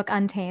the book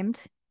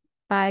Untamed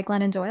by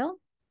Glennon Doyle?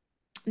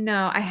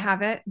 No, I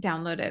have it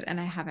downloaded and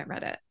I haven't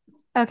read it.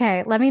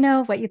 Okay, let me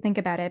know what you think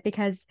about it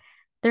because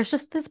there's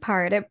just this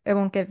part, it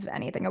won't give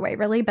anything away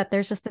really, but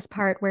there's just this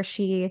part where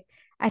she,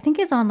 I think,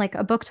 is on like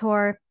a book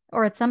tour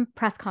or at some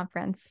press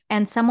conference,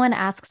 and someone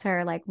asks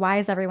her, like, why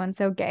is everyone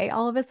so gay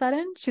all of a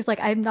sudden? She's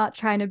like, I'm not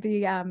trying to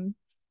be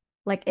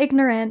like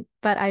ignorant,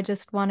 but I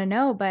just want to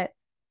know. But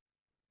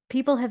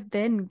people have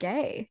been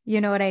gay, you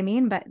know what I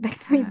mean? But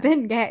we've Yeah.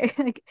 been gay.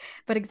 Like,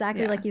 but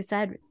exactly Yeah. like you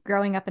said,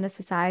 growing up in a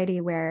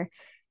society where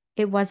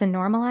it wasn't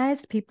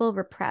normalized, people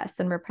repress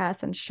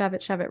and shove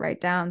it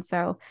right down.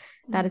 So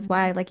that is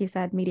why, Mm-hmm. like you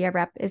said, media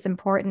rep is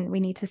important.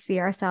 We need to see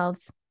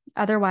ourselves.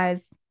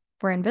 Otherwise,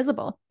 we're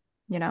invisible,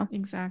 you know,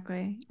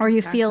 Exactly. or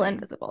you feel Exactly.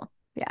 invisible.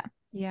 Yeah.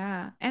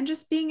 Yeah. And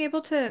just being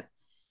able to,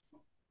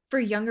 for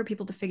younger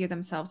people to figure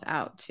themselves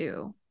out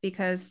too,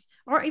 because,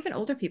 or even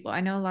older people,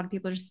 I know a lot of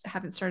people just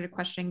haven't started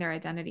questioning their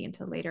identity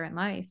until later in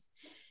life.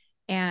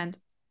 And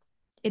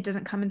it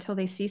doesn't come until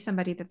they see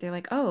somebody that they're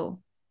like, oh,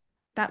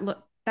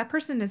 that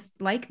person is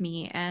like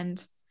me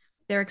and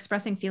they're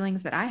expressing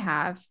feelings that I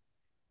have.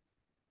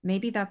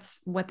 Maybe that's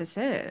what this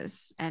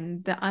is.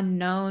 And the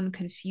unknown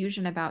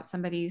confusion about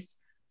somebody's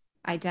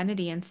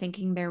identity and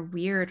thinking they're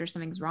weird or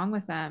something's wrong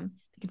with them,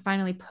 they can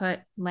finally put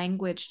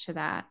language to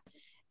that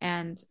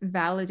and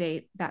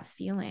validate that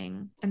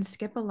feeling and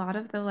skip a lot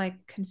of the like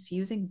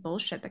confusing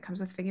bullshit that comes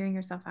with figuring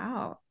yourself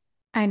out.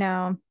 I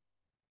know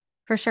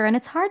for sure. And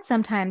it's hard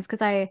sometimes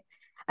because I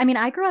mean,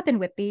 I grew up in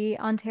Whitby,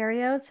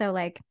 Ontario. So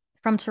like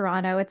from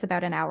Toronto, it's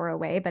about an hour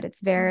away, but it's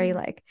very Mm-hmm.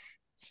 like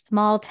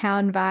small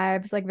town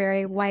vibes, like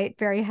very white,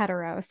 very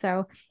hetero.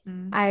 So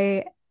Mm-hmm.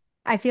 I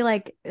I feel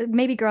like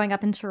maybe growing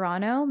up in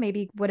Toronto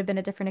maybe would have been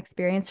a different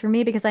experience for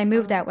me because I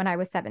moved out Totally. when I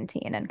was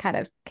 17 and kind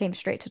of came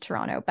straight to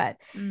Toronto. But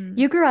Mm.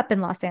 you grew up in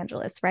Los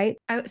Angeles, right?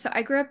 So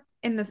I grew up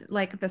in this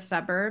like the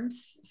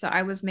suburbs. So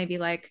I was maybe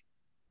like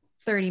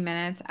 30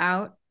 minutes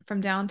out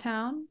from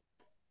downtown.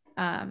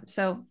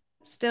 So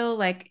still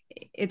like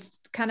it's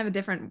kind of a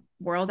different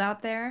world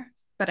out there,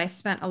 but I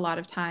spent a lot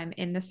of time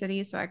in the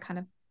city. So I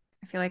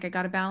feel like I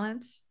got a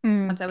balance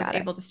once I was Got it.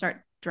 able to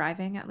start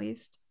driving, at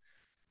least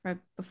right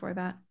before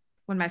that,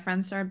 when my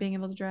friends started being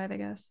able to drive, I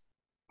guess.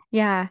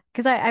 Yeah,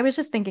 because I was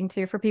just thinking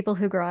too, for people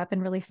who grow up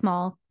in really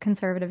small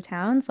conservative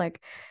towns,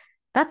 like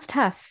that's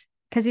tough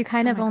because you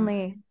kind Oh of my God.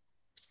 only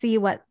see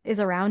what is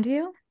around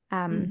you.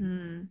 Um,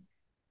 Mm-hmm.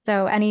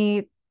 so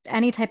any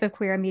type of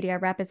queer media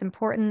rep is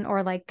important,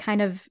 or like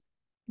kind of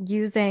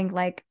using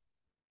like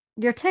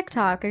your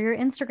TikTok or your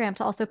Instagram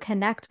to also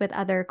connect with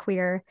other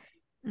queer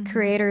Mm-hmm.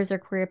 creators or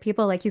queer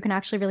people. Like you can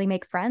actually really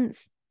make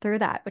friends through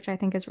that, which I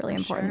think is really For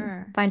important.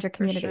 sure. Find your For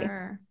community.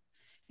 sure.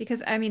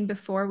 Because I mean,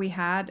 before we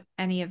had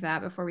any of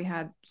that, before we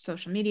had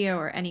social media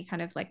or any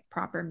kind of like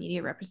proper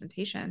media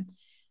representation,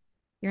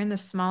 you're in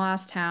this small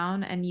ass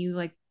town and you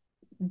like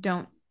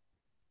don't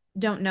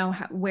don't know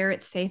where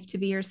it's safe to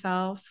be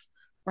yourself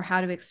or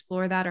how to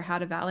explore that or how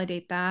to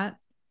validate that,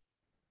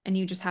 and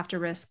you just have to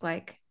risk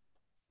like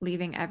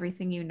leaving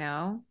everything you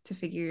know to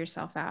figure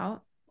yourself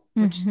out.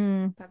 which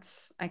Mm-hmm.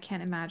 I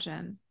can't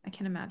imagine. I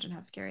can't imagine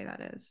how scary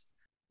that is.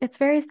 It's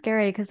very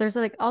scary because there's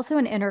like also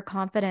an inner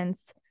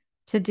confidence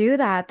to do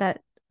that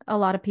that a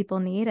lot of people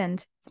need.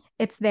 And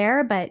it's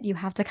there, but you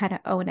have to kind of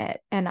own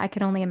it. And I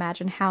can only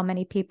imagine how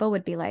many people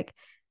would be like,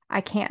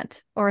 I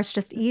can't, or it's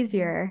just Mhm.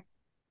 easier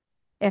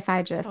if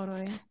I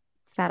Totally. just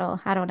settle.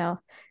 I don't know.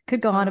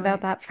 Could go on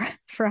about Totally. that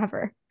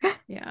forever.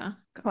 Yeah.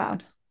 Wow.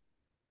 God.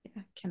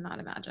 Yeah. Cannot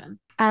imagine.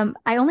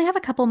 I only have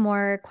a couple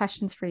more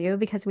questions for you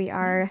because we Yeah.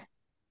 are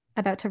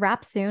about to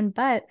wrap soon,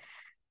 but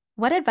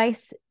what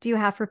advice do you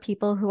have for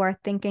people who are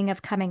thinking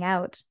of coming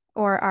out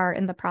or are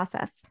in the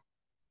process?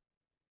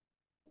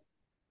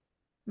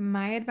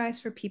 My advice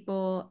for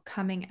people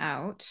coming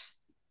out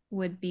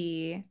would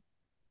be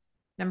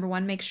number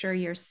one, make sure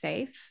you're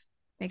safe.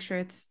 Make sure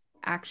it's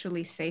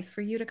actually safe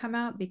for you to come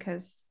out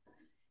because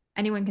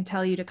anyone can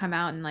tell you to come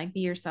out and like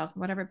be yourself,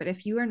 whatever. But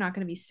if you are not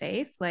going to be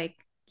safe, like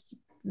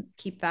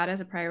keep that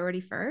as a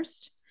priority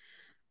first.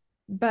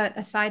 But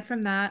aside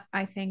from that,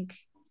 I think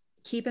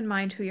keep in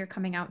mind who you're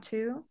coming out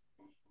to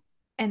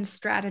and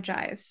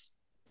strategize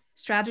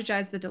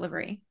the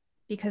delivery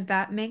because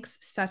that makes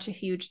such a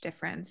huge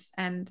difference.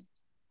 And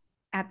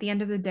at the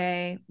end of the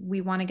day,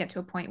 we want to get to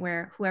a point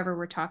where whoever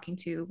we're talking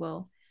to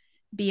will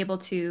be able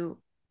to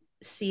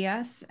see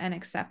us and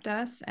accept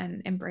us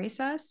and embrace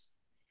us.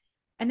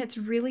 And it's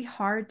really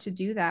hard to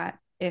do that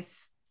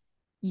if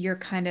you're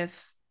kind of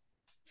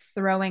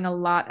throwing a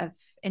lot of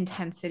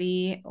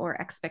intensity or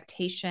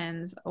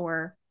expectations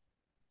or,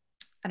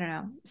 I don't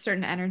know,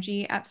 certain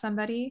energy at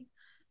somebody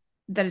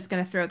that is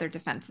going to throw their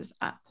defenses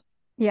up.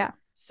 Yeah.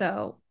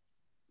 So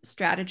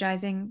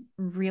strategizing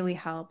really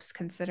helps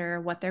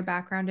consider what their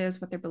background is,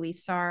 what their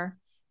beliefs are,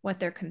 what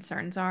their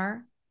concerns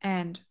are,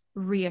 and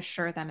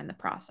reassure them in the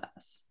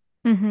process.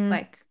 Mm-hmm.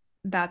 Like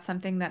that's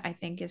something that I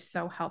think is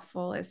so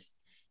helpful is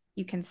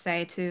you can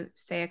say to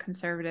say a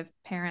conservative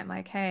parent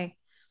like, "Hey,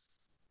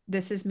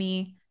 this is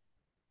me.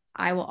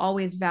 I will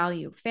always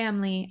value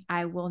family.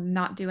 I will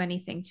not do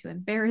anything to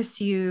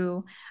embarrass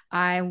you.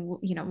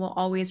 Will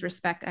always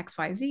respect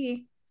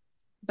XYZ,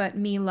 but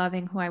me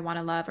loving who I want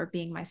to love or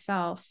being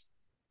myself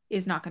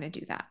is not going to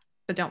do that.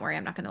 But don't worry,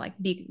 I'm not going to like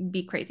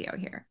be crazy out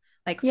here.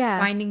 Like Yeah.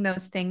 finding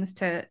those things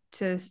to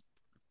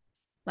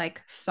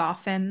like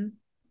soften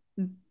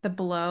the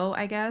blow,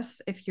 I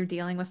guess, if you're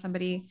dealing with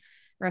somebody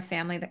or a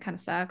family that kind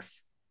of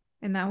sucks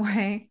in that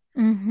way.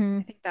 Mm-hmm.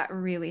 I think that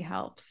really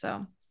helps.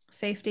 So,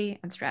 safety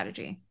and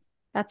strategy.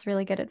 That's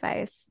really good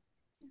advice.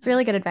 It's Yeah.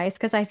 really good advice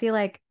because I feel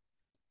like,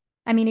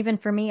 I mean, even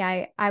for me,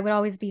 I would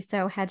always be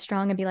so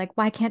headstrong and be like,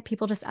 why can't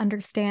people just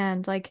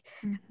understand? Like,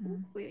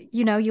 Mm-hmm.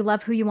 you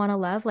love who you want to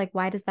love. Like,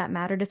 why does that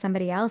matter to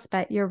somebody else?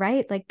 But you're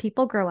right. Like,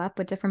 people grow up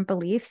with different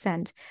beliefs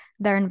and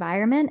their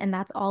environment, and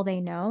that's all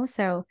they know.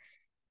 So,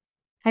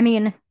 I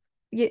mean,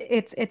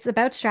 it's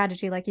about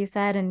strategy, like you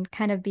said, and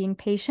kind of being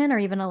patient or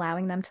even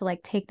allowing them to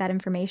like take that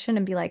information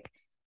and be like,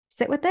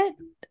 sit with it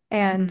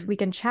and Mm-hmm. we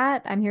can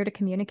chat. I'm here to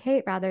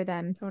communicate rather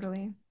than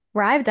Totally.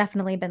 where I've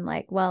definitely been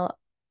like, well,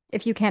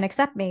 if you can't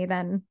accept me,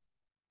 then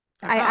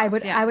Fuck I off.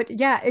 would I Yeah. would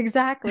yeah,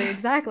 exactly.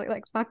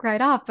 Like fuck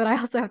right off. But I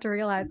also have to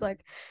realize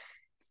like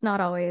it's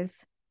not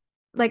always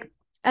like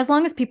as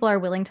long as people are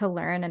willing to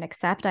learn and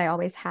accept, I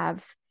always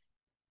have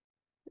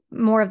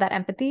more of that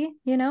empathy. So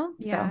Yeah.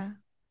 Yeah.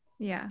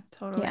 yeah,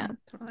 Totally.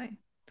 Totally.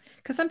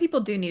 Because some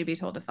people do need to be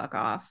told to fuck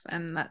off,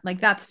 and that, like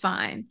that's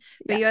fine.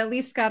 But you at yes.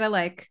 least gotta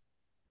like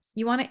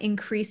you want to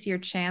increase your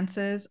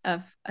chances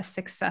of a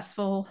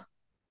successful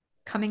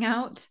coming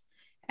out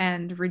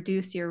and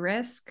reduce your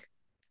risk.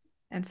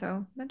 And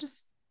so then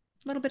just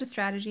a little bit of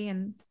strategy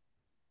and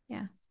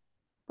yeah.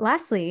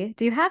 Lastly,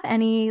 do you have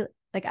any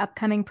like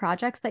upcoming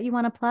projects that you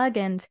want to plug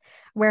and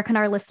where can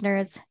our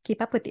listeners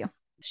keep up with you?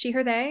 She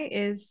Her They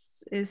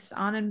is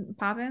on and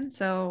popping.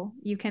 So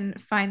you can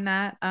find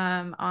that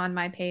on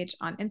my page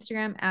on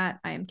Instagram at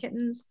I am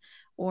kittens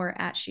or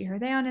at She Her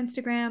They on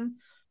Instagram.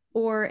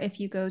 Or if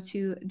you go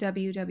to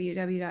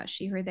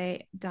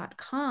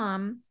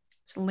www.sheherthey.com,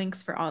 it's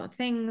links for all the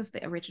things,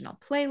 the original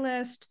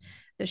playlist,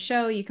 the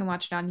show. You can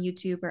watch it on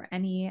YouTube or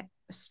any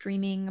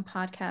streaming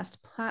podcast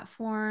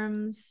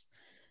platforms.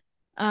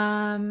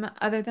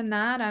 Other than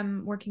that,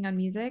 I'm working on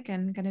music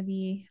and gonna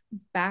be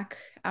back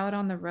out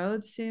on the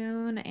road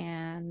soon.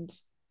 And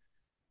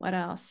what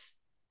else?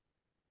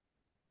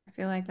 I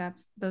feel like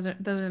those are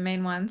the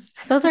main ones.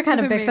 Those are Those are kind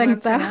of the big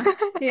main things ones for though.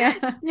 now.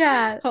 Yeah.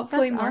 Yeah,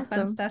 Hopefully that's more fun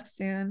awesome. stuff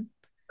soon.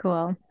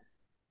 Cool.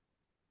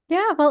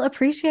 Yeah, well,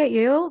 appreciate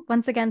you.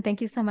 Once again,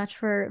 thank you so much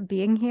for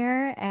being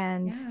here.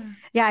 And Yeah.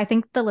 yeah, I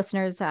think the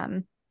listeners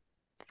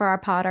for our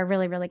pod are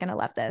really, really gonna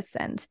love this.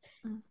 And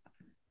Mm.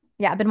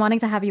 yeah, I've been wanting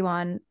to have you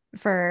on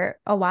for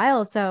a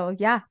while. So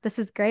yeah, this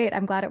is great.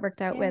 I'm glad it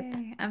worked out with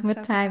Yay. I'm with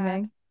so glad.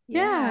 timing.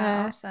 Yeah,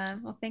 Yeah,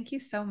 awesome. Well, thank you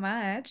so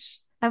much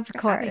of for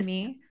having course. me.